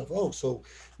approach myself. Oh, so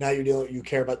now you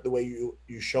care about the way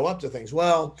you show up to things.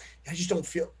 Well, I just don't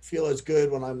feel as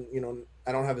good when I'm,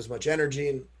 I don't have as much energy.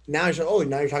 And now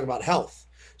now you're talking about health.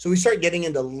 So we start getting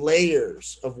into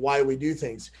layers of why we do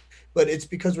things, but it's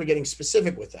because we're getting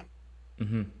specific with them.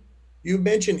 Mm-hmm. You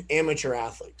mentioned amateur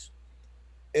athletes.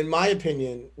 In my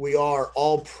opinion, we are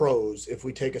all pros if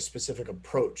we take a specific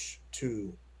approach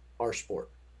to our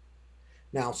sport.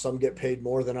 Now, some get paid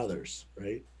more than others,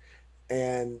 right?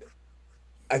 And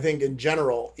I think in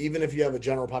general, even if you have a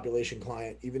general population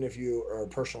client, even if you are a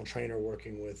personal trainer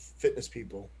working with fitness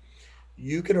people,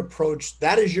 you can approach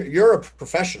that as you're a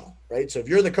professional, right? So if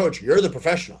you're the coach, you're the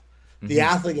professional. Mm-hmm. The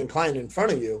athlete and client in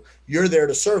front of you, you're there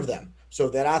to serve them. So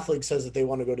if that athlete says that they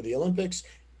want to go to the Olympics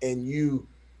and you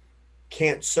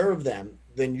can't serve them,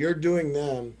 then you're doing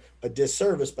them a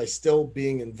disservice by still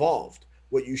being involved.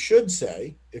 What you should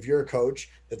say, if you're a coach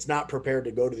that's not prepared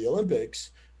to go to the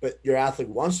Olympics, but your athlete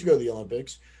wants to go to the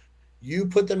Olympics, you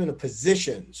put them in a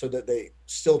position so that they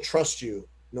still trust you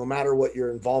no matter what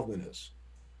your involvement is.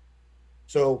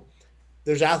 So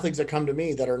there's athletes that come to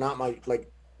me that are not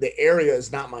the area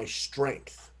is not my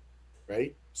strength,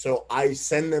 right? So I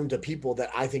send them to people that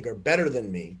I think are better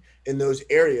than me in those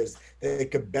areas that they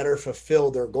could better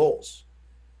fulfill their goals.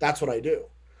 That's what I do.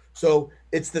 So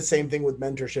it's the same thing with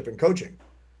mentorship and coaching.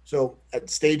 So at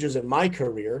stages in my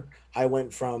career, I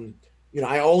went from,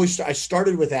 I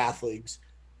started with athletes.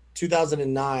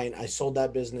 2009, I sold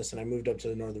that business and I moved up to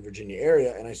the Northern Virginia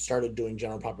area and I started doing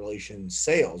general population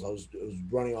sales. I was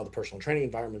running all the personal training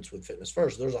environments with Fitness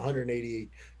First. There's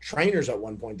 188 trainers at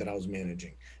one point that I was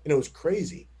managing, and it was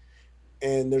crazy.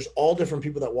 And there's all different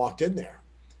people that walked in there.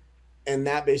 And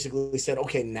that basically said,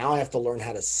 okay, now I have to learn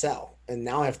how to sell. And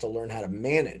now I have to learn how to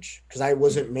manage, because I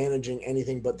wasn't managing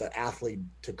anything but the athlete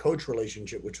to coach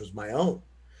relationship, which was my own.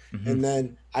 Mm-hmm. And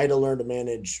then I had to learn to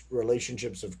manage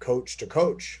relationships of coach to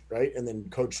coach, right? And then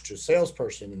coach to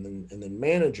salesperson and then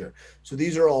manager. So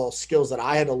these are all skills that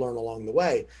I had to learn along the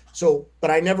way. So,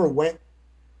 but I never went,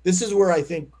 this is where I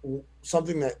think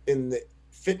something that in the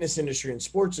fitness industry and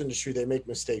sports industry, they make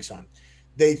mistakes on.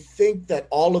 They think that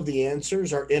all of the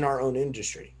answers are in our own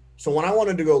industry. So when I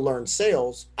wanted to go learn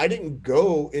sales, I didn't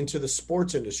go into the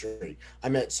sports industry. I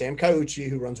met Sam Caucci,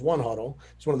 who runs One Huddle.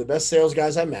 He's one of the best sales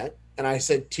guys I met. And I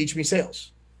said, teach me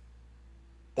sales.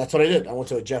 That's what I did. I went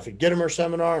to a Jeffrey Gitomer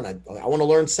seminar and I want to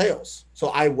learn sales. So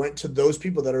I went to those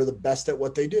people that are the best at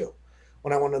what they do.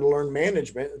 When I wanted to learn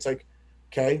management, it's like,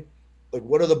 okay, like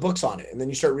what are the books on it? And then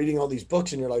you start reading all these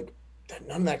books and you're like,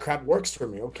 none of that crap works for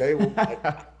me. Okay. Well,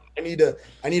 I need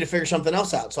to figure something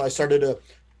else out. So I started to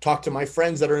talk to my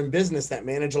friends that are in business that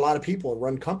manage a lot of people and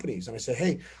run companies. And I said,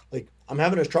 hey, like I'm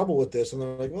having a trouble with this. And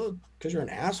they're like, well, because you're an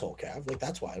asshole, Cav. Like,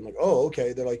 that's why. I'm like, oh,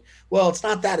 okay. They're like, well, it's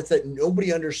not that. It's that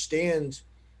nobody understands.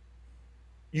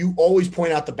 You always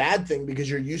point out the bad thing because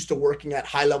you're used to working at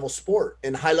high level sport.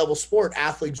 In high level sport,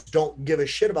 athletes don't give a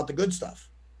shit about the good stuff.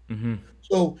 Mm-hmm.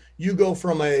 So you go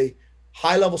from a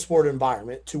high level sport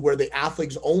environment to where the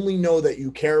athletes only know that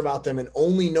you care about them and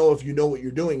only know if you know what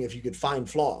you're doing, if you could find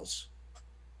flaws,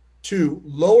 to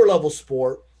lower level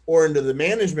sport or into the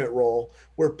management role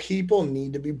where people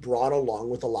need to be brought along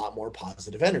with a lot more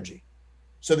positive energy.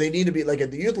 So they need to be like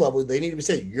at the youth level, they need to be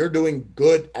saying, you're doing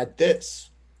good at this.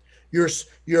 You're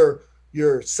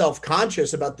you're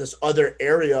self-conscious about this other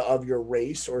area of your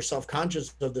race or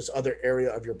self-conscious of this other area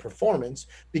of your performance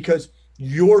because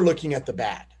you're looking at the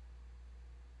bad,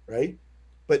 right?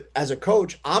 But as a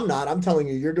coach, I'm telling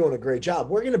you, you're doing a great job.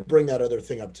 We're going to bring that other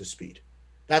thing up to speed.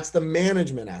 That's the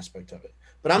management aspect of it.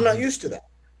 But I'm not used to that.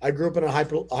 I grew up in a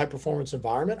high performance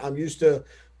environment. I'm used to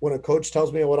when a coach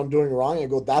tells me what I'm doing wrong, I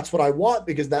go, that's what I want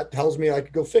because that tells me I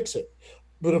could go fix it.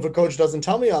 But if a coach doesn't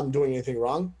tell me I'm doing anything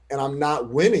wrong and I'm not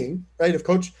winning, right? If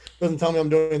coach doesn't tell me I'm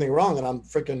doing anything wrong and I'm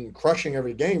freaking crushing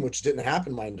every game, which didn't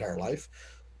happen my entire life,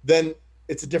 then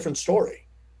it's a different story.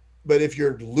 But if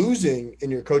you're losing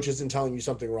and your coach isn't telling you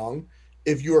something wrong,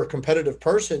 if you're a competitive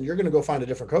person, you're going to go find a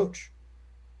different coach.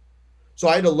 So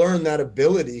I had to learn that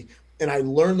ability, and I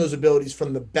learned those abilities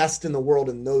from the best in the world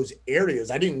in those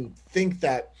areas. I didn't think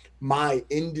that my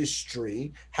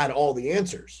industry had all the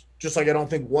answers. Just like I don't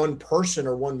think one person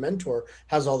or one mentor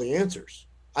has all the answers.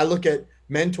 I look at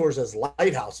mentors as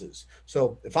lighthouses.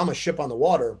 So if I'm a ship on the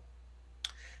water,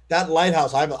 that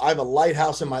lighthouse, I have a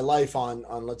lighthouse in my life on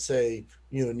let's say,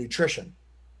 nutrition,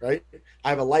 right? I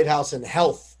have a lighthouse in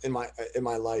health in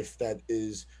my life that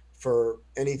is for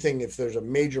anything. If there's a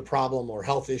major problem or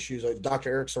health issues, like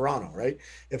Dr. Eric Serrano, right?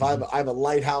 If I have a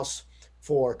lighthouse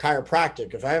for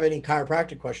chiropractic, if I have any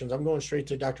chiropractic questions, I'm going straight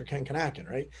to Dr. Ken Kanakin,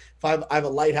 right? If I have a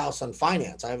lighthouse on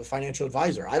finance, I have a financial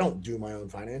advisor. I don't do my own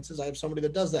finances. I have somebody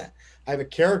that does that. I have a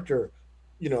character,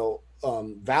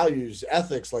 values,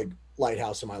 ethics, like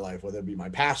lighthouse in my life, whether it be my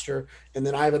pastor. And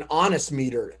then I have an honest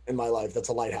meter in my life that's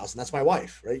a lighthouse, and that's my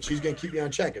wife, right? She's going to keep me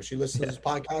on check. If she listens to this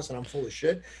podcast and I'm full of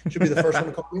shit, she'll be the first one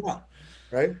to call me out,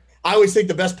 right? I always think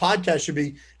the best podcast should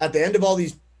be at the end of all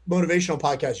these motivational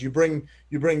podcasts, you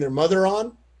bring their mother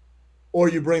on or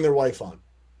you bring their wife on,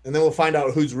 and then we'll find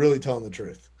out who's really telling the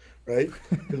truth, right?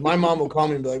 Because my mom will call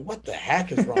me and be like, what the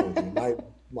heck is wrong with you?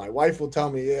 My wife will tell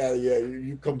me, yeah,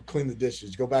 you come clean the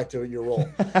dishes, go back to your role.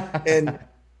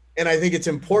 And I think it's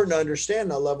important to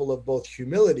understand that level of both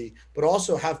humility, but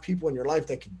also have people in your life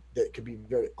that could be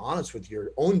very honest with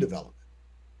your own development.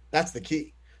 That's the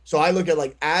key. So I look at,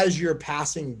 like, as you're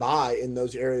passing by in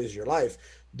those areas of your life,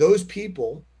 those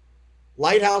people,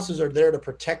 lighthouses are there to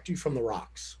protect you from the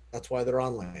rocks. That's why they're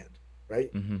on land,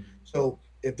 right? Mm-hmm. So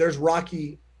if there's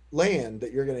rocky land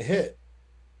that you're going to hit,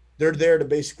 they're there to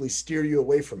basically steer you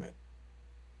away from it.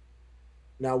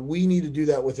 Now, we need to do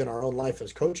that within our own life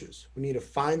as coaches. We need to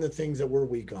find the things that we're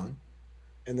weak on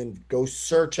and then go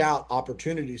search out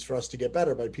opportunities for us to get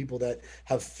better by people that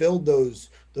have filled those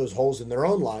holes in their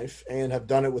own life and have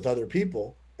done it with other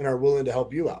people and are willing to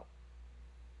help you out.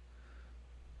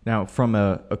 Now, from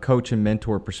a coach and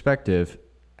mentor perspective,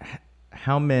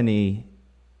 how many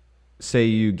say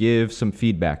you give some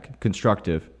feedback,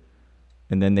 constructive,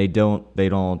 and then they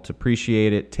don't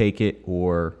appreciate it, take it,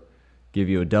 or give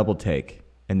you a double take,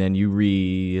 and then you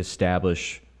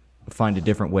reestablish, find a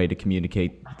different way to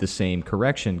communicate the same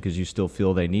correction because you still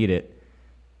feel they need it.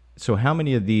 So how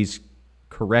many of these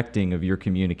correcting of your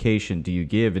communication do you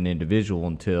give an individual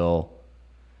until,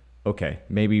 okay,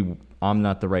 maybe I'm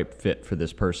not the right fit for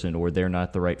this person, or they're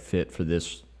not the right fit for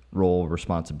this role,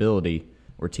 responsibility,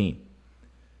 or team?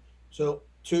 So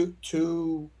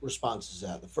two responses to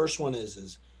that. The first one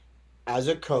is as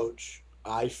a coach,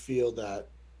 I feel that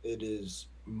it is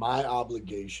my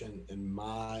obligation and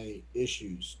my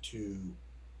issues to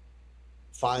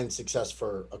find success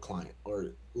for a client, or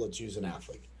let's use an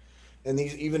athlete. And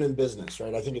these, even in business,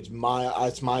 right? I think it's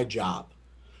my job.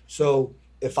 So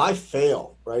if I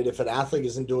fail, right, if an athlete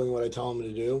isn't doing what I tell them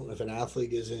to do, if an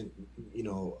athlete isn't,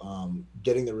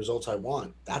 getting the results I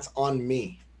want, that's on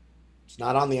me. It's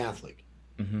not on the athlete.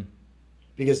 Mm-hmm.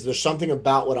 Because there's something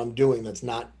about what I'm doing that's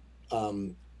not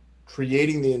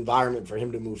creating the environment for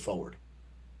him to move forward.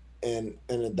 And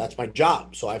that's my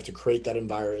job. So I have to create that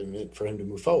environment for him to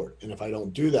move forward. And if I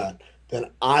don't do that,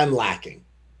 then I'm lacking.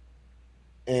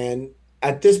 And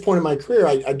at this point in my career,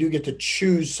 I do get to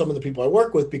choose some of the people I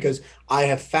work with because I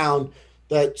have found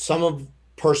that some of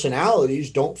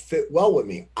personalities don't fit well with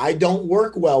me. I don't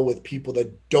work well with people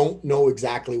that don't know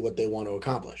exactly what they want to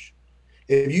accomplish.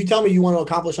 If you tell me you want to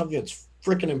accomplish something that's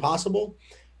freaking impossible,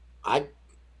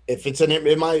 if it's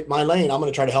in my lane, I'm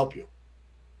going to try to help you.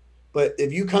 But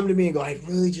if you come to me and go, I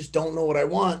really just don't know what I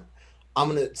want, I'm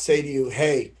going to say to you,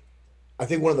 hey, I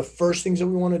think one of the first things that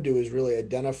we want to do is really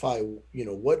identify,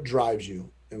 what drives you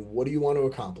and what do you want to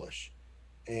accomplish?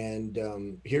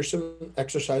 And here's some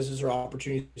exercises or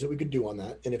opportunities that we could do on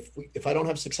that. And if I don't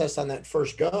have success on that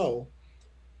first go,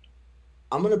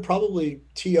 I'm going to probably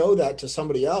TO that to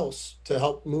somebody else to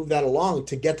help move that along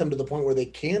to get them to the point where they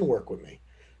can work with me.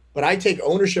 But I take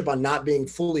ownership on not being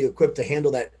fully equipped to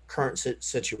handle that current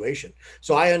situation.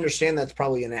 So I understand that's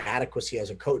probably an inadequacy as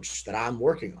a coach that I'm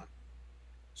working on.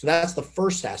 So that's the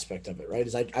first aspect of it, right?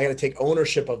 Is I got to take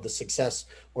ownership of the success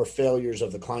or failures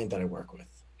of the client that I work with.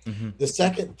 Mm-hmm. The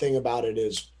second thing about it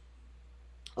is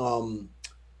I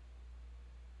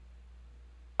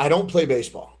don't play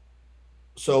baseball.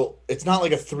 So it's not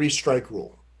like a 3-strike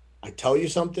rule. I tell you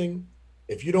something,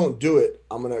 if you don't do it,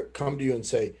 I'm going to come to you and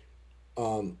say,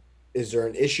 is there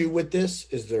an issue with this?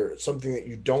 Is there something that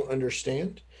you don't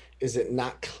understand? Is it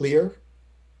not clear?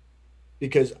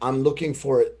 Because I'm looking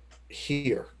for it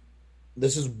here.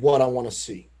 This is what I want to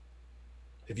see.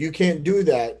 If you can't do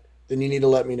that, then you need to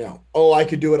let me know. Oh, I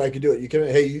could do it. I could do it. You can.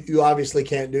 Hey, you obviously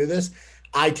can't do this.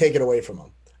 I take it away from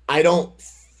them. I don't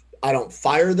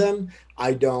fire them.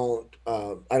 I don't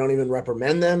even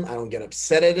reprimand them. I don't get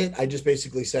upset at it. I just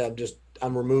basically say,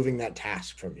 I'm removing that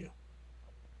task from you.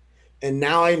 And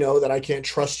now I know that I can't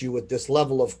trust you with this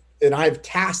level of, and I have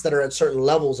tasks that are at certain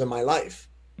levels in my life.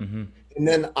 Mm-hmm. And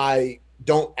then I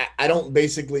don't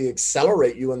basically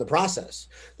accelerate you in the process.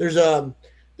 There's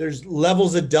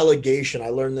levels of delegation. I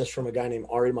learned this from a guy named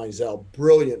Ari Meisel,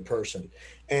 brilliant person.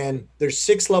 And there's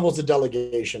 6 levels of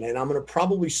delegation, and I'm going to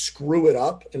probably screw it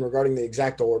up in regarding the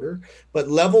exact order. But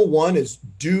level 1 is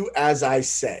do as I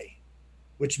say,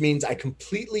 which means I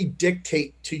completely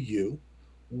dictate to you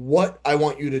what I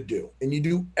want you to do. And you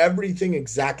do everything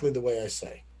exactly the way I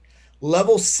say.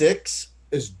 Level 6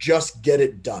 is just get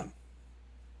it done.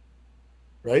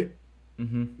 Right?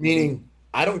 Mm-hmm. Meaning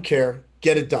I don't care,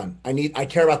 get it done. I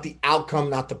care about the outcome,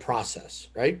 not the process.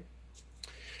 Right?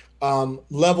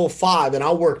 Level 5, and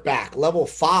I'll work back. Level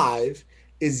 5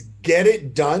 is get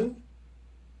it done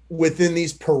within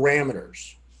these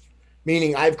parameters.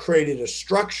 Meaning I've created a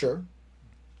structure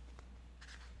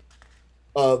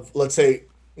of, let's say,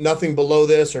 nothing below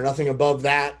this or nothing above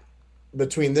that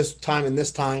between this time and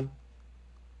this time.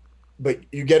 But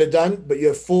you get it done, but you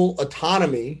have full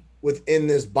autonomy within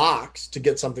this box to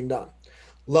get something done.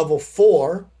 Level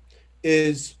 4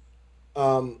 is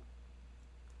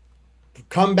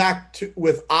come back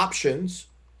with options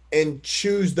and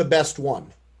choose the best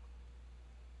one.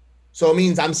 So it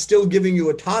means I'm still giving you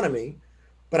autonomy,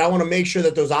 but I want to make sure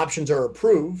that those options are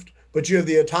approved, but you have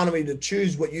the autonomy to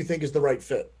choose what you think is the right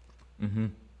fit. Mm-hmm.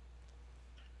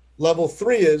 Level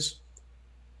 3 is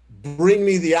bring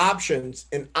me the options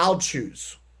and I'll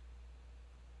choose.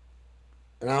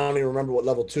 And I don't even remember what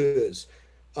level 2 is.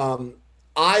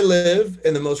 I live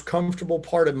in the most comfortable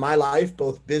part of my life,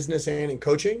 both business and in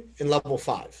coaching, in level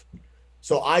 5.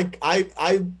 So I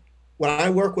when I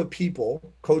work with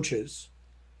people, coaches,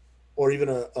 or even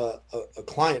a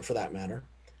client for that matter,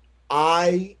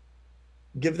 I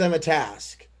give them a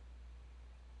task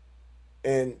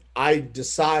and I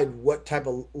decide what type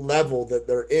of level that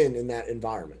they're in that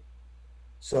environment.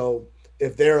 So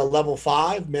if they're a level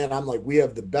 5, man, I'm like, we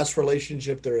have the best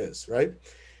relationship there is, right?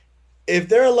 If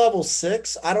they're a level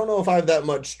 6, I don't know if I have that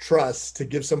much trust to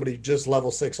give somebody just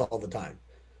level 6 all the time.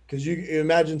 Because you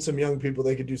imagine some young people,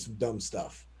 they could do some dumb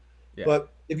stuff. Yeah.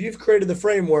 But if you've created the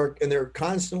framework and they're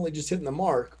constantly just hitting the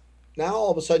mark, now all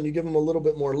of a sudden you give them a little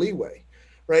bit more leeway,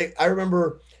 right? I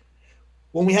remember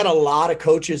when we had a lot of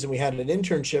coaches and we had an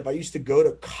internship, I used to go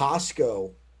to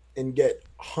Costco and get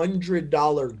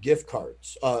 $100 gift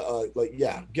cards,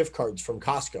 gift cards from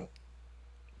Costco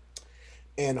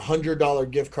and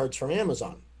 $100 gift cards from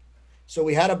Amazon. So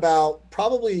we had about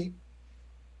probably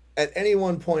at any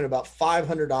one point about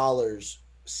 $500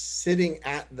 sitting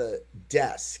at the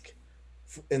desk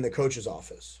in the coach's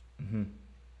office. Mm-hmm.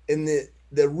 And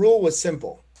the rule was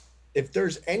simple. If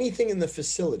there's anything in the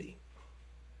facility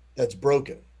that's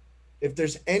broken, if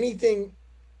there's anything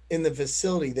in the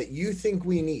facility that you think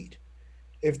we need,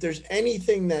 if there's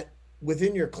anything that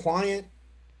within your client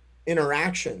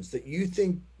interactions that you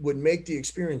think would make the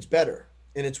experience better,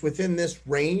 and it's within this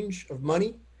range of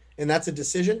money, and that's a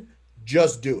decision,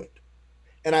 just do it.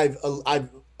 And I've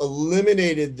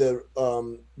eliminated the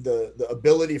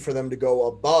ability for them to go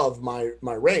above my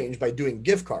range by doing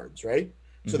gift cards, right?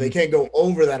 So they can't go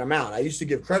over that amount. I used to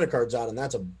give credit cards out, and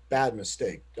that's a bad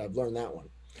mistake. I've learned that one.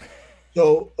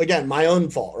 So again, my own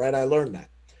fault, right? I learned that.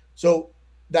 So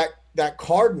that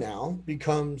card now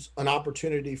becomes an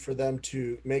opportunity for them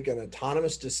to make an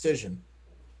autonomous decision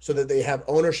so that they have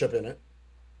ownership in it.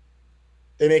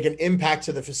 They make an impact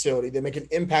to the facility. They make an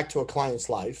impact to a client's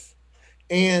life.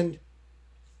 And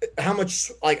how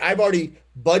much, like, I've already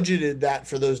budgeted that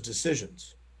for those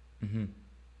decisions. Mm-hmm.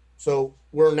 So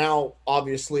we're now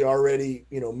obviously already,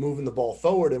 moving the ball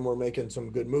forward, and we're making some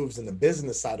good moves in the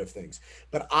business side of things.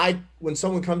 But when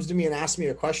someone comes to me and asks me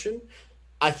a question,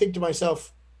 I think to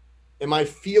myself, how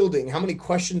many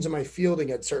questions am I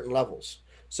fielding at certain levels?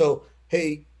 So,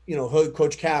 hey,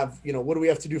 Coach Cav, what do we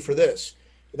have to do for this?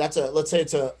 Let's say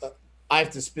I have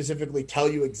to specifically tell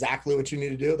you exactly what you need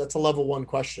to do. That's a level 1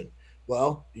 question.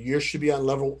 Well, you should be on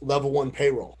level 1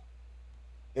 payroll.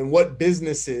 And what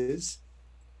businesses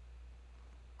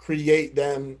create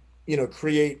an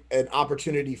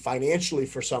opportunity financially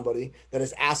for somebody that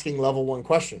is asking level 1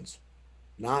 questions?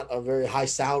 Not a very high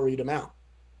salaried amount,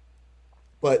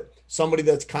 but somebody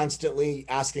that's constantly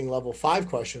asking level 5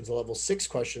 questions, level 6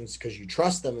 questions, because you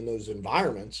trust them in those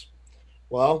environments.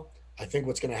 Well, I think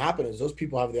what's going to happen is those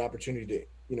people have the opportunity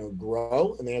to,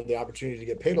 grow, and they have the opportunity to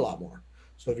get paid a lot more.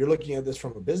 So if you're looking at this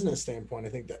from a business standpoint, I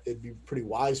think that it'd be pretty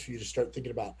wise for you to start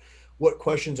thinking about what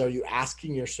questions are you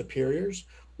asking your superiors?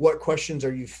 What questions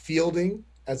are you fielding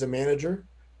as a manager,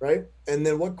 right? And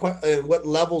then what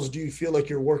levels do you feel like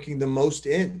you're working the most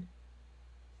in?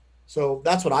 So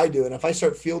that's what I do. And if I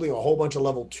start fielding a whole bunch of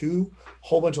level 2,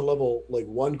 whole bunch of level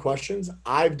 1 questions,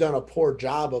 I've done a poor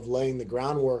job of laying the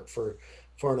groundwork for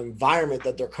an environment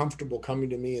that they're comfortable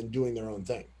coming to me and doing their own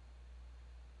thing.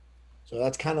 So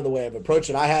that's kind of the way I've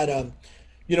approached it. I had, I'm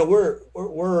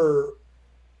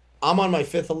on my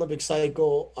 5th Olympic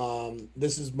cycle.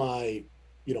 This is my,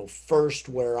 first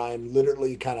where I'm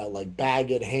literally kind of like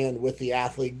bag in hand with the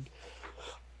athlete,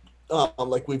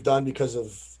 like we've done because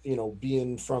of,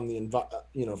 being from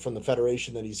from the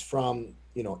federation that he's from,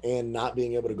 and not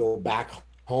being able to go back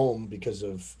home because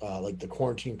of like the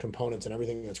quarantine components and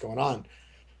everything that's going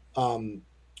on,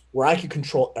 where I could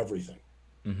control everything.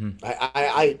 Mm-hmm.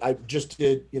 I just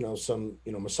did, some,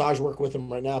 massage work with him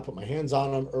right now, put my hands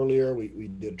on him earlier. We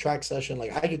did a track session.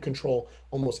 Like I could control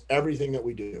almost everything that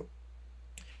we do.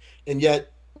 And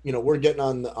yet, we're getting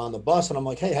on the bus and I'm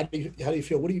like, hey, how do you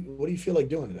feel? What do you feel like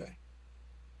doing today?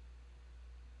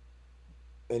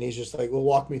 And he's just like, well,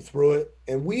 walk me through it.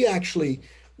 And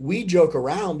we joke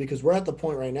around because we're at the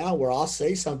point right now where I'll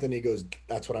say something. He goes,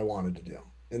 that's what I wanted to do.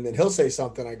 And then he'll say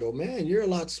something. I go, man, you're a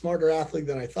lot smarter athlete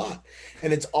than I thought.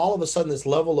 And it's all of a sudden this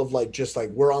level of like, just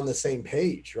like we're on the same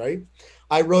page, right?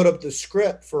 I wrote up the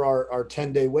script for our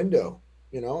 10-day window,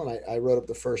 and I wrote up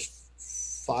the first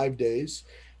 5 days.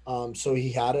 So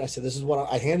he had it. I said, this is what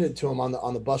I handed it to him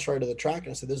on the bus ride to the track.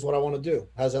 And I said, this is what I want to do.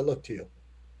 How's that look to you?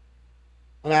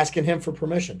 I'm asking him for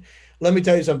permission. Let me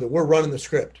tell you something. We're running the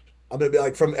script. I'm going to be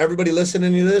like, from everybody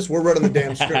listening to this, we're running the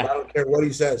damn script. I don't care what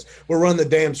he says. We're running the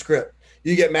damn script.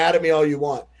 You get mad at me all you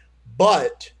want.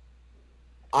 But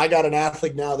I got an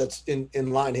athlete now that's in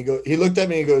line. He looked at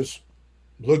me and he goes,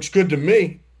 looks good to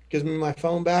me. Gives me my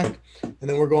phone back. And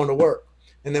then we're going to work.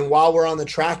 And then while we're on the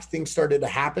track, things started to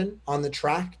happen on the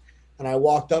track. And I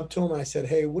walked up to him and I said,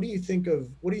 hey, what do you think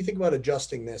about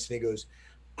adjusting this? And he goes,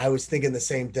 I was thinking the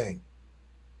same thing.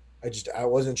 I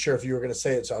wasn't sure if you were going to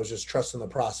say it, so I was just trusting the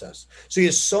process. So he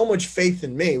has so much faith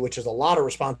in me, which is a lot of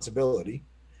responsibility,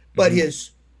 but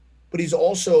mm-hmm. but he's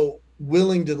also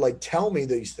willing to like tell me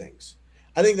these things.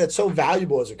 I think that's so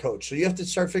valuable as a coach. So you have to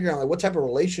start figuring out like what type of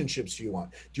relationships do you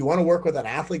want? Do you want to work with an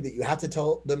athlete that you have to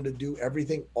tell them to do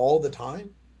everything all the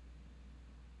time?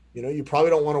 You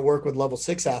probably don't want to work with level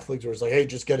 6 athletes where it's like, hey,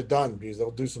 just get it done, because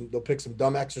they'll pick some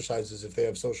dumb exercises if they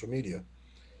have social media.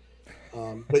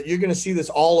 But you're going to see this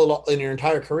all in your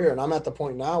entire career. And I'm at the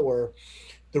point now where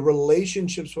the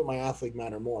relationships with my athlete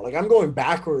matter more. Like I'm going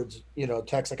backwards,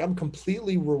 Tex, like I'm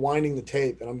completely rewinding the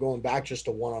tape and I'm going back just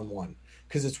to one-on-one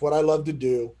because it's what I love to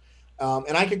do.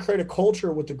 And I can create a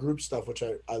culture with the group stuff, which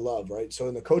I love, right? So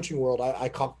in the coaching world, I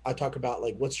talk about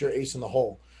like, what's your ace in the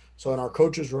hole? So in our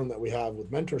coaches room that we have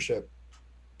with mentorship,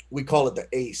 we call it the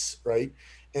ace, right?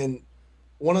 And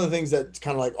one of the things that's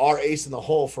kind of like our ace in the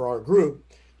hole for our group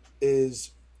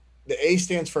is the A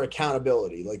stands for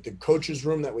accountability. Like the coaches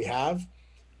room that we have,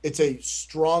 it's a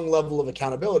strong level of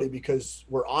accountability because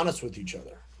we're honest with each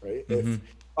other, right? Mm-hmm. If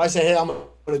I say, hey, I'm going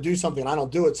to do something and I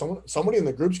don't do it, somebody in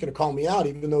the group's going to call me out,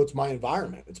 even though it's my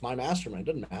environment. It's my mastermind.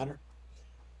 It doesn't matter.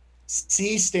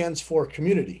 C stands for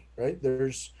community, right?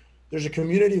 There's a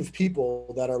community of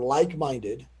people that are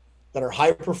like-minded, that are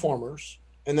high performers,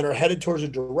 and that are headed towards a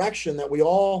direction that we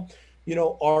all,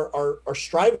 are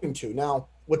striving to. Now,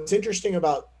 what's interesting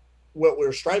about what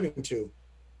we're striving to,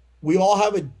 we all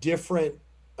have a different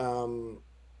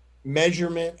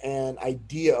measurement and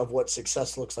idea of what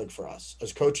success looks like for us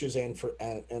as coaches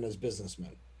and as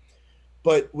businessmen.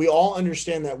 But we all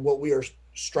understand that what we are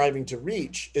striving to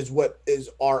reach is what is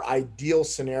our ideal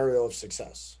scenario of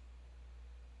success.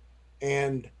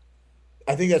 And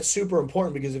I think that's super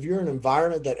important because if you're in an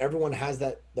environment that everyone has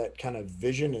that kind of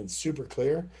vision and super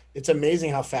clear, it's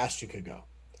amazing how fast you could go.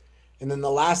 And then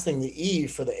the last thing, the E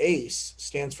for the ACE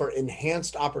stands for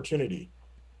enhanced opportunity.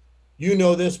 You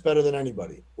know this better than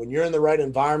anybody. When you're in the right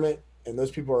environment and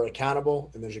those people are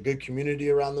accountable and there's a good community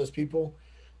around those people,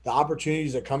 the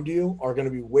opportunities that come to you are going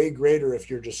to be way greater if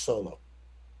you're just solo.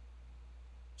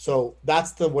 So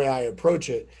that's the way I approach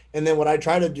it. And then what I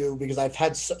try to do, because I've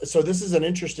had, so this is an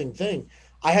interesting thing.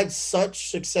 I had such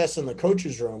success in the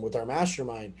coaches room with our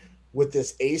mastermind with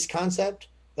this ACE concept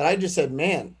that I just said,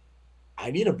 man,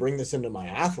 I need to bring this into my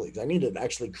athletes. I need to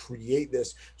actually create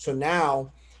this. So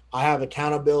now I have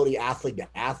accountability athlete to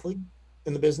athlete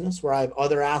in the business where I have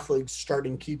other athletes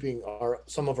starting keeping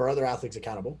some of our other athletes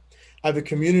accountable. I have a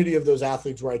community of those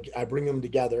athletes where I bring them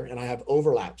together and I have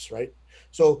overlaps, right?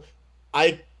 So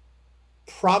I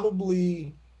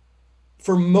probably,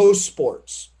 for most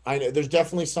sports, I know there's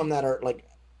definitely some that are like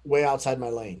way outside my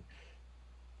lane.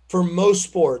 For most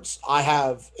sports, I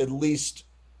have at least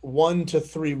 1 to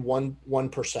 3 one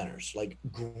percenters, like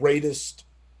greatest,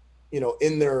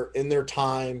 in their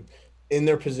time, in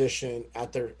their position,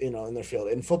 at their, in their field.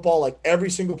 In football, like every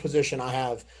single position, I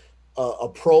have a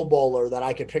Pro Bowler that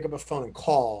I could pick up a phone and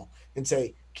call and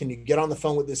say, can you get on the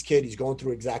phone with this kid? He's going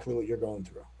through exactly what you're going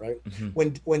through, right?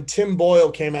 Mm-hmm. When Tim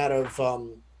Boyle came out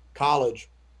of college,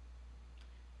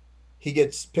 he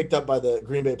gets picked up by the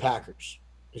Green Bay Packers.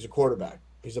 He's a quarterback.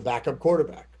 He's a backup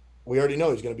quarterback. We already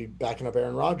know he's going to be backing up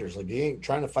Aaron Rodgers. Like, he ain't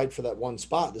trying to fight for that one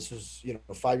spot. This was,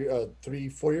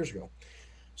 3-4 years ago.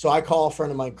 So I call a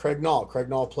friend of mine, Craig Nall. Craig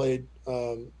Nall played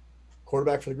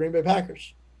quarterback for the Green Bay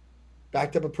Packers.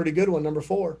 Backed up a pretty good one, number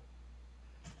 4.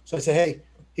 So I say, hey,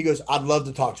 he goes, I'd love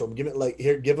to talk to him.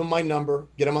 Give him my number,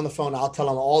 get him on the phone. I'll tell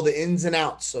him all the ins and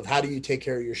outs of how do you take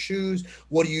care of your shoes?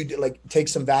 What do you do? Like, take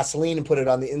some Vaseline and put it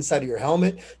on the inside of your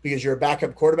helmet because you're a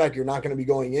backup quarterback. You're not going to be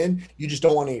going in. You just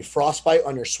don't want any frostbite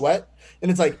on your sweat.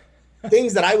 And it's like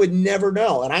things that I would never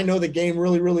know. And I know the game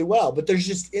really, really well, but there's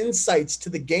just insights to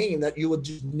the game that you would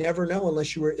just never know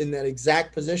unless you were in that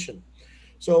exact position.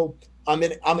 So I'm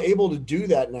able to do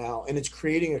that now, and it's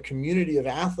creating a community of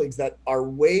athletes that are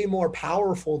way more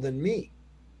powerful than me.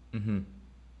 Mm-hmm.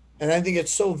 And I think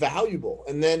it's so valuable.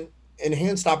 And then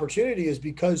enhanced opportunity is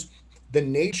because the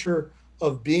nature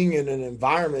of being in an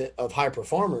environment of high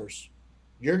performers,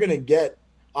 you're going to get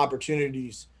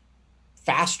opportunities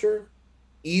faster,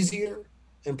 easier,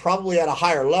 and probably at a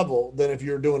higher level than if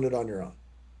you're doing it on your own.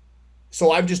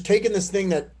 So I've just taken this thing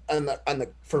that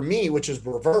for me, which is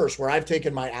reverse, where I've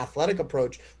taken my athletic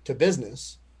approach to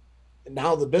business. And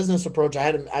now the business approach, I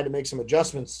had to make some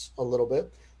adjustments a little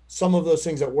bit. Some of those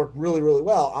things that work really, really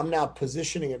well, I'm now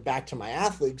positioning it back to my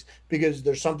athletes because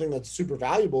there's something that's super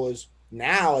valuable is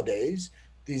nowadays,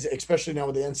 these, especially now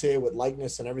with the NCAA with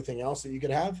likeness and everything else that you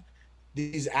could have,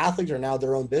 these athletes are now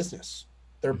their own business.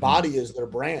 Their body is their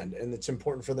brand, and it's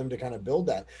important for them to kind of build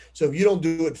that. So if you don't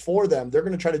do it for them, they're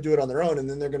going to try to do it on their own, and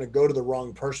then they're going to go to the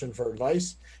wrong person for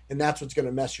advice, and that's what's going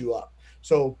to mess you up.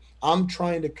 So I'm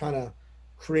trying to kind of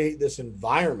create this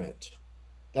environment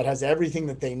that has everything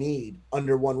that they need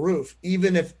under one roof,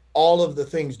 even if all of the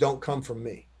things don't come from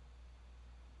me.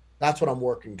 That's what I'm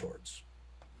working towards.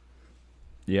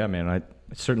 Yeah, man, I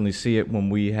certainly see it when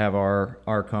we have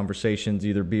our conversations,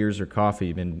 either beers or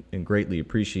coffee, and greatly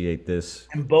appreciate this.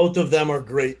 And both of them are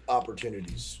great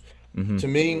opportunities. Mm-hmm. To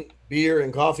me, beer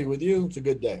and coffee with you, it's a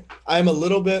good day. I'm a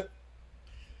little bit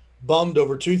bummed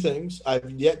over 2 things. I've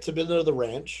yet to been to the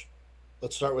ranch.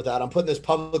 Let's start with that. I'm putting this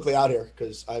publicly out here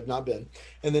because I've not been.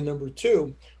 And then number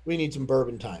 2, we need some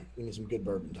bourbon time. We need some good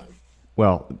bourbon time.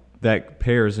 Well, that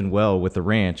pairs in well with the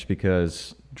ranch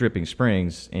because Dripping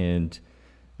Springs and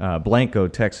Blanco,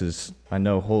 Texas, I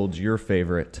know holds your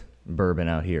favorite bourbon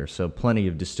out here. So plenty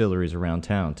of distilleries around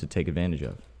town to take advantage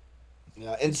of.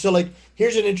 Yeah, and so like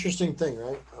here's an interesting thing,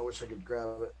 right? I wish I could grab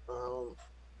it.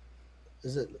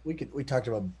 We talked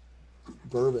about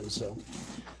bourbon, so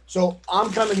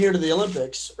I'm coming here to the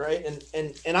Olympics, right?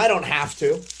 And I don't have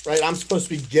to, right? I'm supposed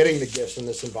to be getting the gifts in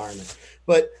this environment.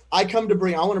 But I want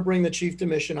to bring the chief to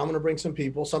mission. I'm going to bring some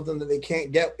people, something that they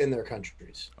can't get in their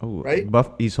countries. Oh, right?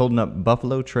 He's holding up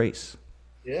Buffalo Trace.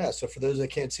 Yeah. So for those that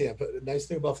can't see, I put a nice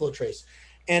thing of Buffalo Trace.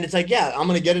 And it's like, yeah, I'm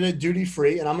going to get it at duty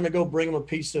free, and I'm going to go bring them a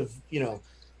piece of,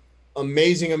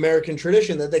 amazing American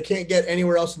tradition that they can't get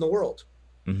anywhere else in the world.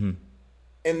 Mm-hmm.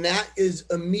 And that is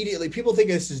immediately, people think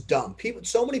this is dumb.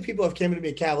 So many people have came to me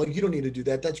at Cal, like, you don't need to do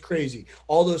that. That's crazy.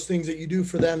 All those things that you do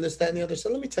for them, this, that, and the other. So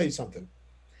let me tell you something.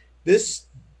 This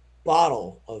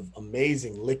bottle of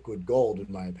amazing liquid gold,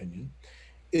 in my opinion,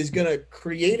 is going to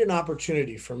create an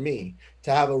opportunity for me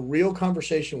to have a real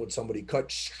conversation with somebody,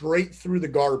 cut straight through the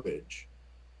garbage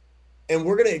and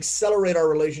we're going to accelerate our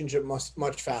relationship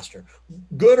much faster.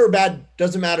 Good or bad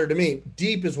doesn't matter to me.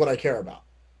 Deep is what I care about,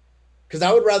 because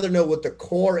I would rather know what the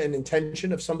core and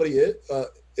intention of somebody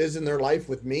is in their life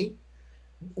with me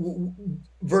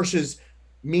versus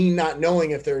me not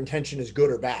knowing if their intention is good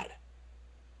or bad.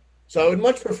 So I would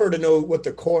much prefer to know what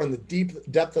the core and the deep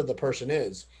depth of the person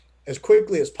is as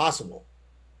quickly as possible,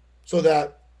 so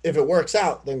that if it works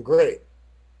out, then great.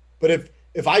 But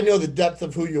if I know the depth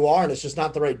of who you are and it's just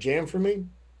not the right jam for me,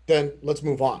 then let's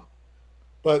move on.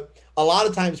 But a lot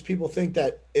of times people think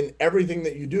that in everything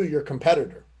that you do, you're a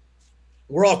competitor.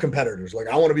 We're all competitors. Like,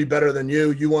 I want to be better than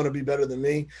you. You want to be better than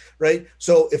me, right?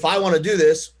 So if I want to do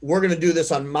this, we're going to do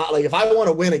this on my, like, if I want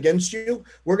to win against you,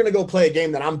 we're going to go play a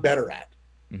game that I'm better at.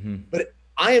 Mm-hmm. But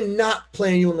I am not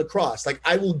playing you in lacrosse. Like,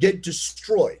 I will get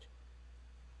destroyed.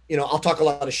 You know, I'll talk a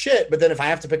lot of shit, but then if I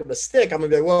have to pick up a stick, I'm going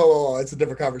to be like, whoa, it's a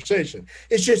different conversation.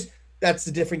 It's just, that's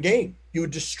a different game. You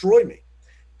would destroy me.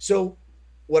 So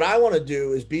what I want to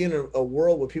do is be in a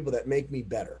world with people that make me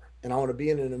better. And I want to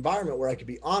be in an environment where I can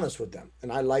be honest with them.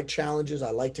 And I like challenges.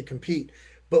 I like to compete.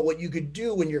 But what you could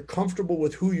do when you're comfortable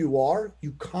with who you are,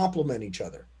 you complement each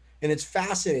other. And it's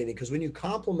fascinating because when you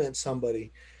compliment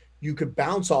somebody, you could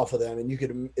bounce off of them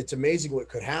and it's amazing what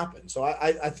could happen. So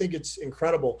I think it's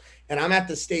incredible. And I'm at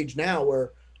the stage now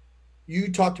where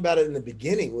you talked about it in the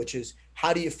beginning, which is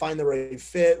how do you find the right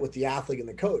fit with the athlete and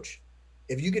the coach?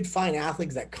 If you could find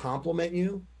athletes that complement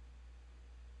you,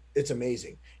 it's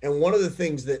amazing. And one of the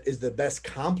things that is the best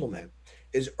compliment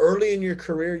is early in your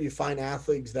career, you find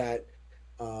athletes that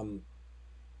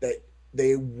that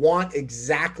they want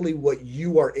exactly what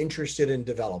you are interested in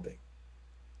developing.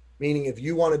 Meaning if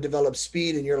you want to develop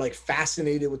speed and you're like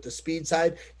fascinated with the speed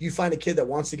side, you find a kid that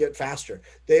wants to get faster.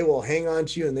 They will hang on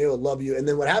to you and they will love you. And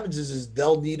then what happens is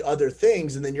they'll need other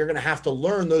things. And then you're going to have to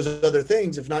learn those other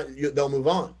things. If not, they'll move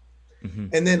on. Mm-hmm.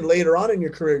 And then later on in your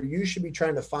career, you should be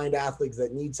trying to find athletes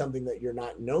that need something that you're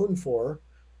not known for,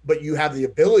 but you have the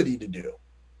ability to do.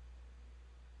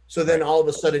 So then all of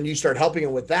a sudden you start helping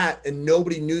them with that. And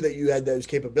nobody knew that you had those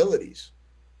capabilities.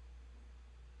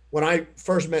 When I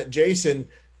first met Jason,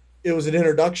 it was an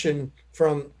introduction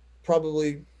from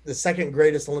probably the second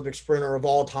greatest Olympic sprinter of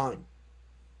all time.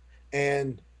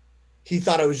 And he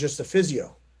thought I was just a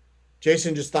physio.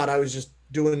 Jason just thought I was just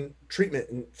doing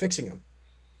treatment and fixing him.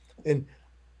 And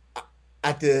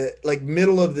at the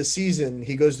middle of the season,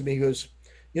 he goes to me, he goes,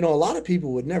 you know, a lot of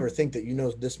people would never think that you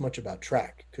know this much about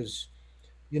track because,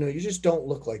 you know, you just don't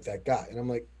look like that guy. And I'm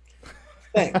like,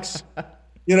 thanks.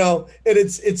 You know, and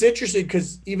it's interesting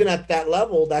because even at that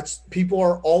level, people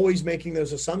are always making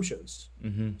those assumptions.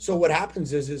 Mm-hmm. So what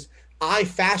happens is I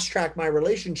fast track my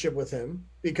relationship with him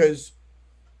because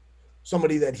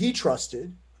somebody that he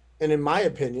trusted, and in my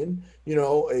opinion, you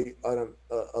know,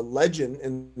 a legend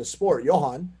in the sport,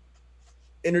 Johan,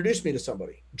 introduced me to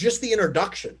somebody. Just the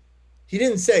introduction. He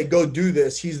didn't say, go do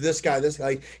this. He's this guy, this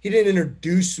guy. He didn't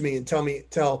introduce me and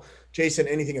tell Jason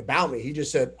anything about me. He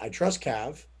just said, I trust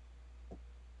Cav.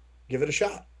 Give it a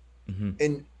shot. Mm-hmm.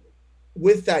 And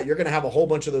with that, you're going to have a whole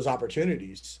bunch of those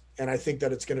opportunities. And I think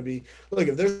that it's going to be, look,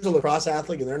 if there's a lacrosse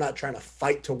athlete and they're not trying to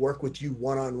fight to work with you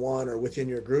one-on-one or within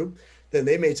your group, then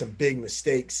they made some big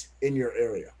mistakes in your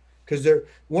area. Because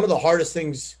one of the hardest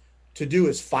things to do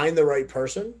is find the right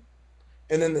person.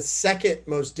 And then the second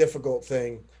most difficult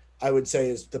thing I would say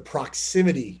is the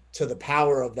proximity to the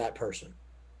power of that person.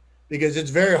 Because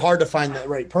it's very hard to find that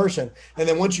right person. And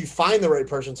then once you find the right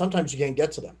person, sometimes you can't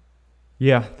get to them.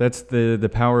 Yeah, that's the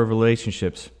power of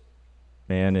relationships,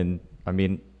 man. And I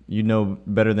mean, you know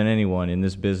better than anyone in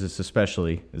this business,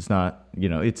 especially. It's not, you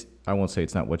know, I won't say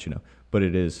it's not what you know, but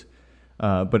it is.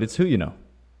 But it's who you know,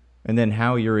 and then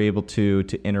how you're able to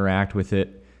interact with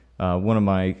it. What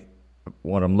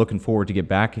I'm looking forward to get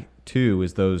back to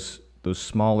is those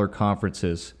smaller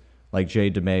conferences like Jay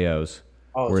DeMayo's,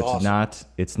 where it's awesome.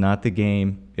 It's not the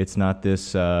game, it's not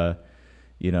this,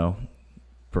 you know,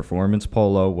 performance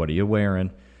polo. What are you wearing?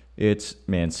 It's,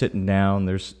 man, sitting down.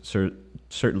 There's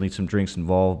certainly some drinks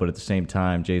involved, but at the same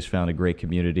time, Jay's found a great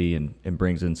community and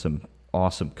brings in some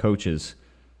awesome coaches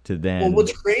to then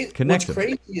connect. What's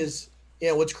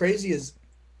crazy is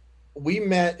we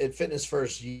met at Fitness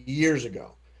First years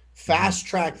ago. Fast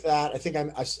track that. I think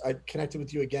I connected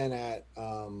with you again at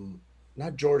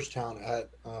not Georgetown,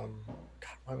 at God,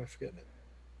 why am I forgetting it?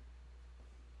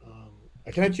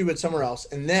 I connected you with somewhere else,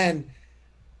 and then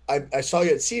I saw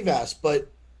you at CVAS.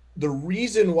 But the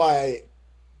reason why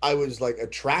I was like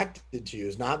attracted to you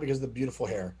is not because of the beautiful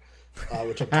hair,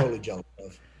 which I'm totally jealous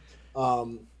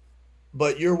of.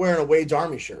 But you're wearing a Wade's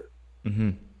Army shirt.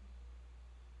 Mm-hmm.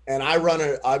 And I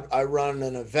run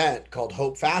an event called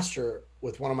Hope Faster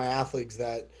with one of my athletes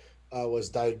that was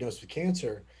diagnosed with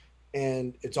cancer,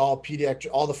 and it's all pediatric.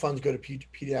 All the funds go to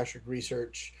pediatric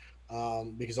research,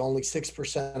 because only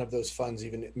 6% of those funds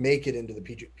even make it into the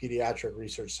pediatric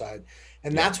research side,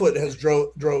 and that's what has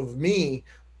drove me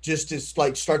just to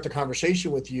like start the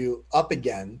conversation with you up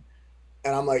again.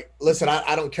 And I'm like, listen,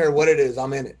 I don't care what it is,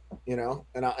 I'm in it,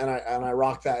 and I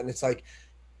rock that. And it's like,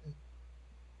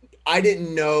 I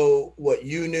didn't know what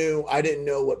you knew. I didn't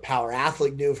know what Power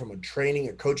Athlete knew from a training,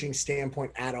 a coaching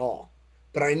standpoint at all.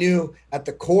 But I knew at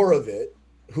the core of it,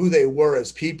 who they were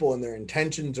as people and their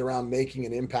intentions around making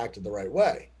an impact in the right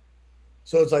way.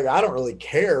 So it's like, I don't really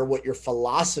care what your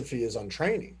philosophy is on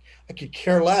training. I could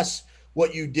care less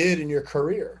what you did in your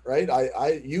career, right?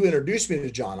 You introduced me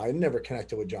to John. I never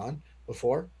connected with John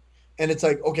before. And it's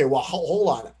like, okay, well, hold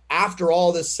on. After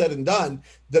all this said and done,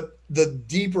 the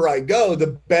deeper I go, the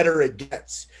better it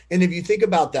gets. And if you think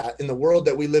about that in the world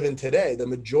that we live in today, the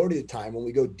majority of the time when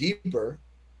we go deeper,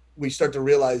 we start to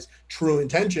realize true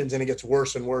intentions, and it gets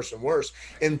worse and worse and worse.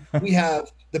 And we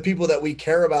have the people that we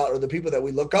care about or the people that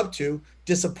we look up to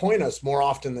disappoint us more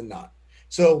often than not.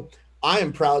 So I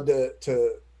am proud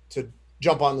to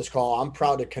jump on this call. I'm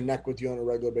proud to connect with you on a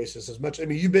regular basis as much. I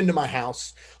mean, you've been to my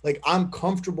house. Like, I'm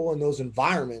comfortable in those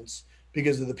environments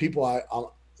because of the people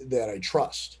that I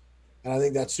trust. And I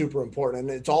think that's super important.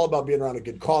 And it's all about being around a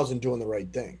good cause and doing the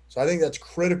right thing. So I think that's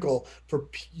critical for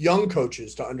young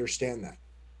coaches to understand that.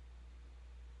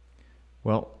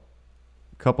 Well,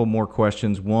 a couple more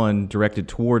questions. One directed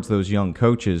towards those young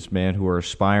coaches, man, who are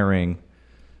aspiring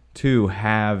to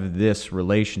have this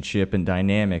relationship and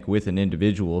dynamic with an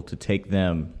individual to take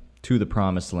them to the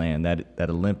promised land, that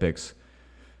Olympics.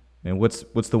 And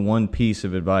what's the one piece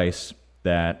of advice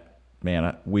that,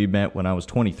 man, we met when I was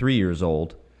 23 years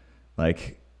old?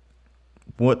 Like,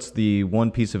 what's the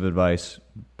one piece of advice,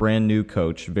 brand new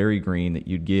coach, very green, that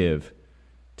you'd give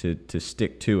to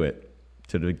stick to it,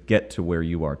 to get to where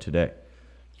you are today?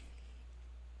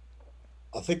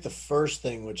 I think the first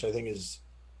thing, which I think is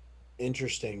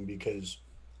interesting, because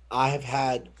I have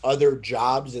had other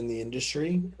jobs in the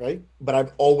industry, right? But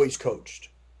I've always coached.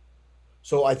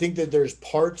 So I think that there's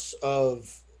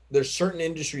certain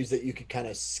industries that you could kind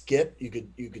of skip. You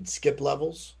could skip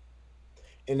levels.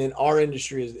 And in our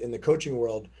industry, in the coaching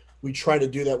world, we try to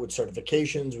do that with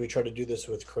certifications. We try to do this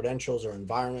with credentials or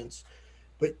environments.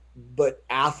 But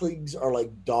athletes are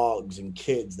like dogs and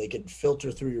kids. They can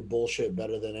filter through your bullshit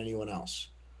better than anyone else.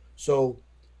 So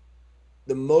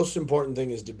the most important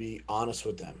thing is to be honest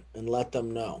with them and let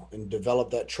them know and develop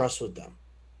that trust with them.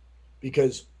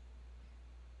 Because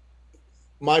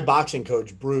my boxing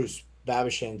coach, Bruce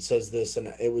Babashan, says this,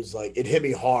 and it was like, it hit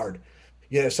me hard.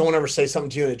 If someone ever says something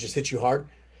to you and it just hits you hard,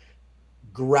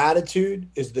 gratitude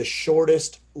is the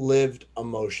shortest lived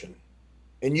emotion.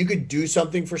 And you could do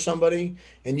something for somebody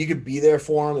and you could be there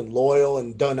for them and loyal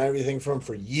and done everything for them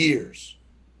for years.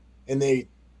 And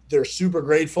they're super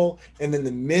grateful. And then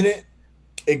the minute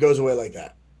it goes away like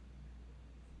that,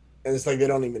 and it's like they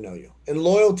don't even know you. And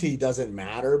loyalty doesn't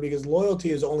matter, because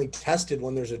loyalty is only tested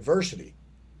when there's adversity.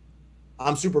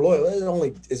 I'm super loyal.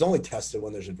 It's only tested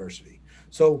when there's adversity.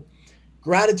 So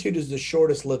gratitude is the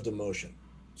shortest lived emotion.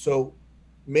 So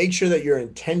make sure that your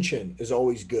intention is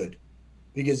always good,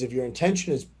 because if your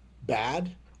intention is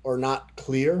bad or not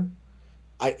clear,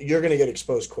 you're going to get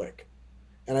exposed quick.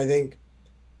 And I think,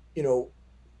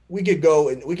 we could go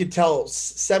and we could tell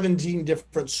 17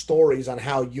 different stories on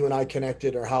how you and I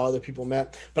connected or how other people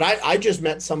met. But I just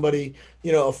met somebody,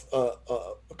 a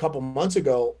couple months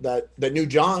ago that knew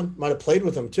John, might have played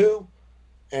with him too.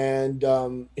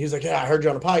 And he's like, yeah, I heard you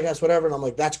on a podcast, whatever. And I'm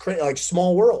like, that's crazy, like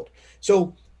small world.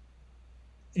 So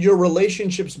your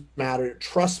relationships matter,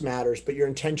 trust matters, but your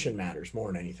intention matters more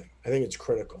than anything. I think it's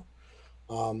critical.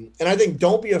 And I think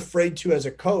don't be afraid to, as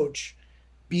a coach,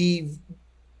 be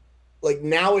like,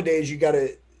 nowadays you got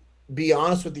to be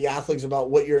honest with the athletes about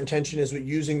what your intention is with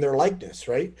using their likeness,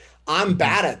 right? I'm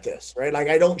bad at this, right? Like,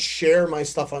 I don't share my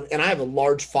stuff and I have a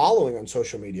large following on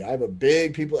social media. I have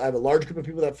a large group of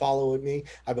people that follow me.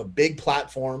 I have a big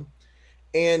platform,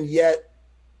 and yet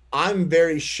I'm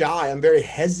very shy. I'm very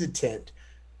hesitant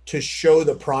to show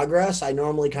the progress. I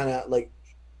normally kind of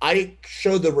I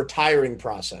show the retiring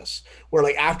process, where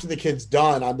like after the kid's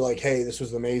done, I'm like, hey, this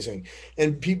was amazing.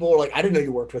 And people are like, I didn't know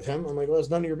you worked with him. I'm like, well, it's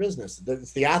none of your business.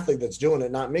 It's the athlete that's doing it,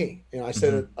 not me. I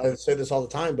say this all the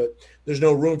time, but there's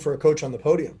no room for a coach on the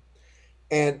podium.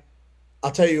 And I'll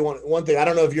tell you one thing. I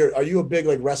don't know if are you a big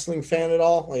like wrestling fan at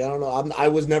all? Like, I don't know. I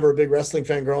was never a big wrestling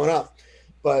fan growing up,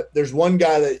 but there's one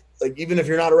guy that, like, even if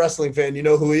you're not a wrestling fan, you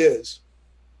know who he is.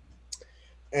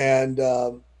 And,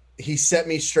 he set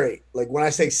me straight. Like, when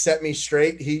I say set me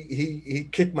straight, he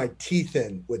kicked my teeth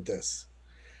in with this.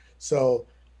 So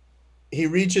he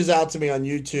reaches out to me on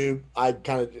YouTube. I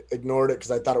kind of ignored it because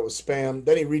I thought it was spam.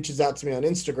 Then he reaches out to me on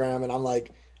Instagram, and I'm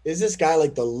like, is this guy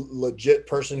like the legit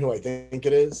person who I think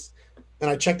it is?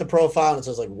 And I checked the profile, and it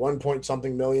says like 1 point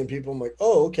something million people. I'm like,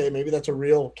 oh, okay, maybe that's a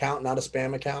real account, not a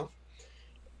spam account.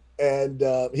 And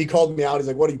he called me out. He's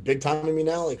like, what, are you big timing me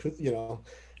now? Like, you know?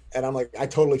 And I'm like, I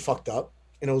totally fucked up.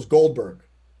 And it was Goldberg.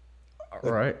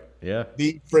 All right. Yeah.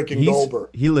 The freaking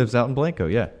Goldberg. He lives out in Blanco.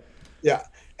 Yeah. Yeah.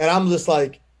 And I'm just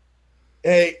like,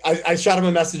 hey, I shot him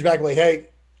a message back like, hey,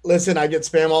 listen, I get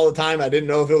spam all the time. I didn't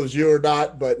know if it was you or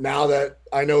not, but now that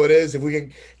I know it is, if we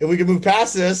can move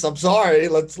past this, I'm sorry.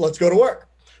 Let's go to work.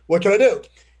 What can I do?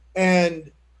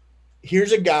 And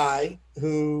here's a guy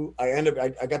who I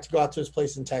got to go out to his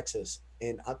place in Texas,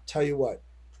 and I'll tell you what,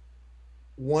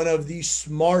 one of the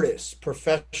smartest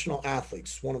professional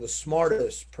athletes, one of the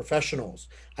smartest professionals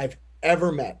I've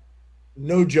ever met.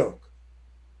 No joke.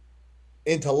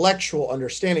 Intellectual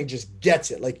understanding, just gets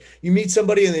it. Like, you meet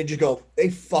somebody and they just go, they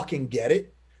fucking get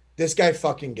it. This guy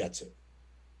fucking gets it.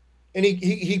 And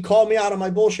he called me out on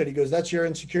my bullshit. He goes, that's your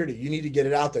insecurity. You need to get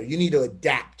it out there. You need to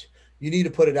adapt. You need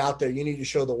to put it out there. You need to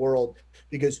show the world,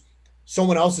 because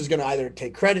someone else is going to either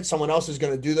take credit, someone else is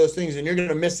going to do those things, and you're going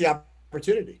to miss the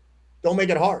opportunity. Don't make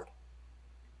it hard.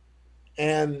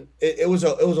 And it was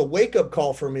a wake-up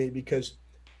call for me, because,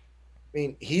 I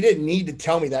mean, he didn't need to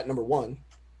tell me that, number one,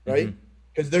 right?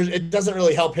 Because it doesn't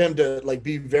really help him to like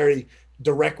be very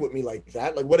direct with me like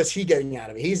that. Like, what is he getting out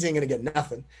of me? He's ain't going to get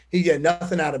nothing. He get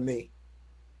nothing out of me.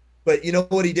 But you know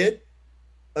what he did?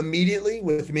 Immediately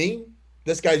with me,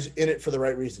 this guy's in it for the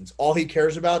right reasons. All he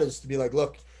cares about is to be like,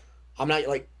 look, I'm not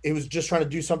like, he was just trying to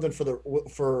do something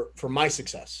for my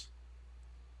success.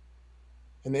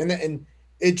 And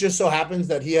it just so happens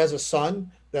that he has a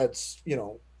son that's,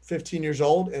 15 years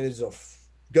old and is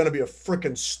going to be a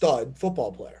freaking stud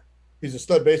football player. He's a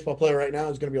stud baseball player right now.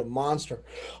 He's going to be a monster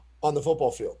on the football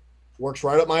field. Works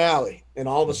right up my alley. And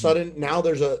all of a sudden now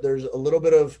there's a little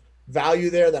bit of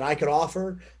value there that I could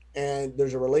offer. And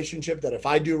there's a relationship that if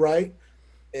I do right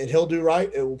and he'll do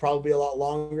right, it will probably be a lot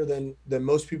longer than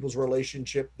most people's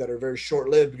relationship that are very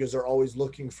short-lived, because they're always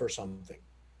looking for something.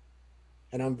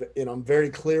 And I'm very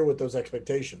clear with those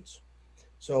expectations.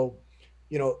 So,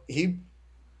 he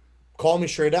called me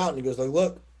straight out and he goes like,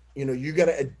 look, you got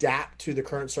to adapt to the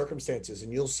current circumstances.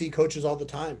 And you'll see coaches all the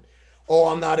time. Oh,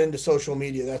 I'm not into social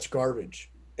media. That's garbage.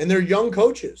 And they're young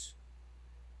coaches.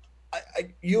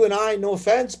 You and I, no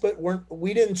offense, but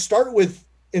we didn't start with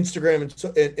Instagram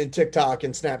and TikTok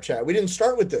and Snapchat. We didn't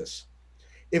start with this.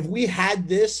 If we had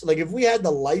this, like if we had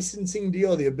the licensing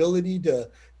deal, the ability to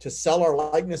sell our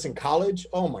likeness in college,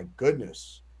 oh my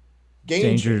goodness.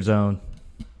 Danger zone.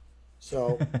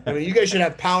 So, I mean, you guys should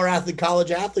have power athlete,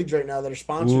 college athletes right now that are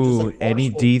sponsored. Ooh, like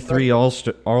any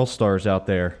D3 All-Stars out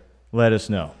there, let us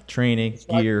know. Training,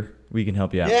 gear, we can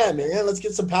help you out. Yeah, man. Let's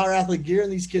get some power athlete gear in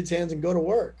these kids' hands and go to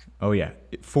work. Oh, yeah.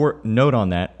 For note on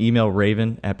that, email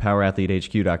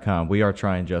raven@powerathletehq.com. We are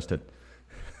trying, Justin.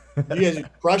 You guys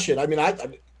crush it. I mean, I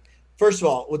first of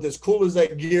all, with as cool as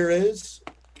that gear is,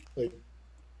 like,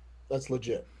 that's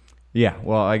legit. Yeah,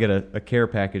 well, I got a care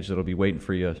package that'll be waiting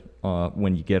for you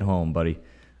when you get home, buddy.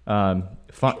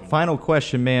 Final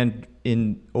question, man.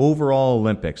 In overall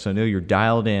Olympics, I know you're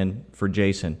dialed in for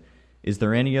Jason. Is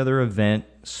there any other event,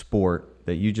 sport,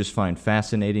 that you just find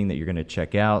fascinating that you're going to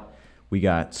check out? We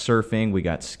got surfing, we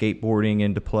got skateboarding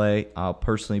into play. I'll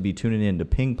personally be tuning into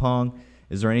ping pong.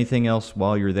 Is there anything else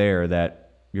while you're there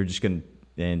that you're just going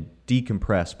to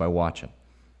decompress by watching?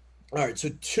 All right, so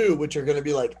two, which are going to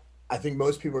be like, I think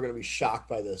most people are going to be shocked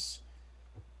by this.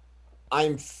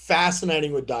 I'm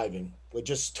fascinating with diving, like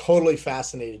just totally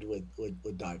fascinated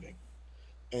with diving.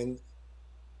 And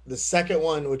the second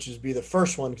one, which is be the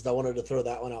first one, because I wanted to throw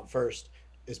that one out first,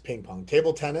 is ping pong.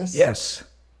 Table tennis. Yes.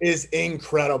 Is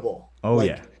incredible. Oh, like,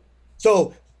 yeah.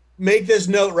 So make this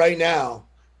note right now.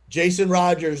 Jason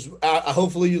Rogers,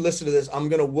 hopefully you listen to this. I'm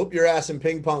going to whoop your ass in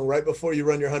ping pong right before you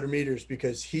run your 100 meters,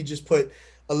 because he just put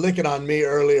a licking on me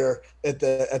earlier at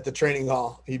the training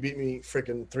hall. He beat me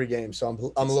freaking 3 games, so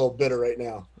I'm a little bitter right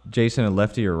now. Jason, a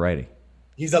lefty or righty?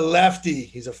 He's a lefty.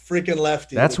 He's a freaking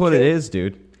lefty. That's what it is,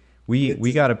 dude.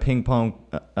 We got a ping pong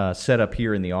set up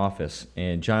here in the office,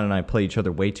 and John and I play each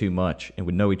other way too much and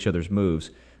would know each other's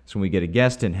moves. So when we get a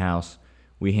guest in house,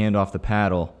 we hand off the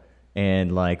paddle,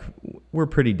 and like we're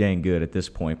pretty dang good at this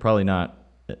point. Probably not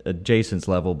at Jason's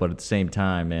level, but at the same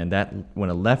time, man, that when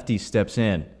a lefty steps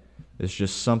in, there's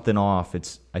just something off.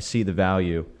 I see the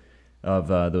value of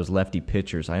those lefty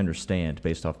pitchers. I understand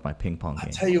based off my ping pong game. I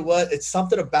tell you what, it's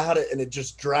something about it, and it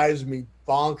just drives me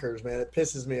bonkers, man. It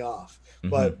pisses me off. Mm-hmm.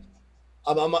 But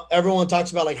everyone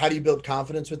talks about like how do you build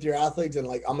confidence with your athletes, and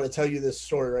like I'm going to tell you this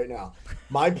story right now.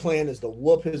 My plan is to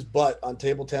whoop his butt on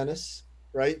table tennis,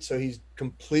 right? So he's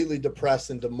completely depressed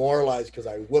and demoralized because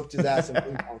I whooped his ass in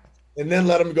ping pong, and then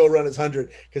let him go run his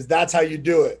 100 because that's how you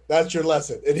do it. That's your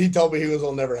lesson. And he told me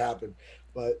it'll never happen,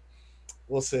 but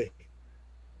we'll see.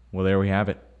 Well, there we have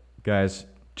it, guys.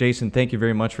 Jason, thank you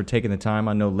very much for taking the time.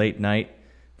 I know late night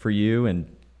for you,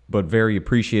 but very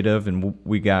appreciative. And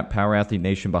we got Power Athlete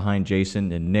Nation behind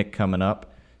Jason and Nick coming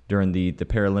up during the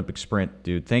Paralympic sprint.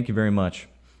 Dude, thank you very much.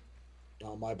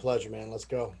 Oh, my pleasure, man. Let's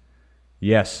go.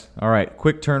 Yes. All right.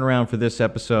 Quick turnaround for this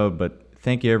episode, but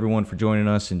thank you everyone for joining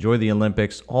us. Enjoy the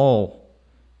Olympics, all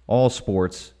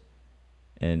sports,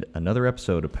 and another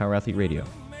episode of Power Athlete Radio.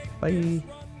 Bye.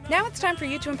 Now it's time for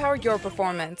you to empower your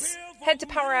performance. Head to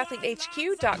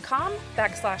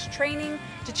powerathletehq.com/training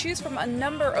to choose from a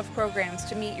number of programs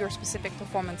to meet your specific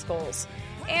performance goals.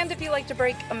 And if you like to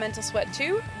break a mental sweat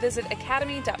too, visit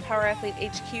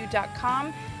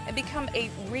academy.powerathletehq.com and become a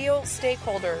real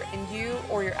stakeholder in you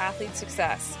or your athlete's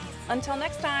success. Until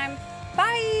next time,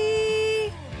 bye!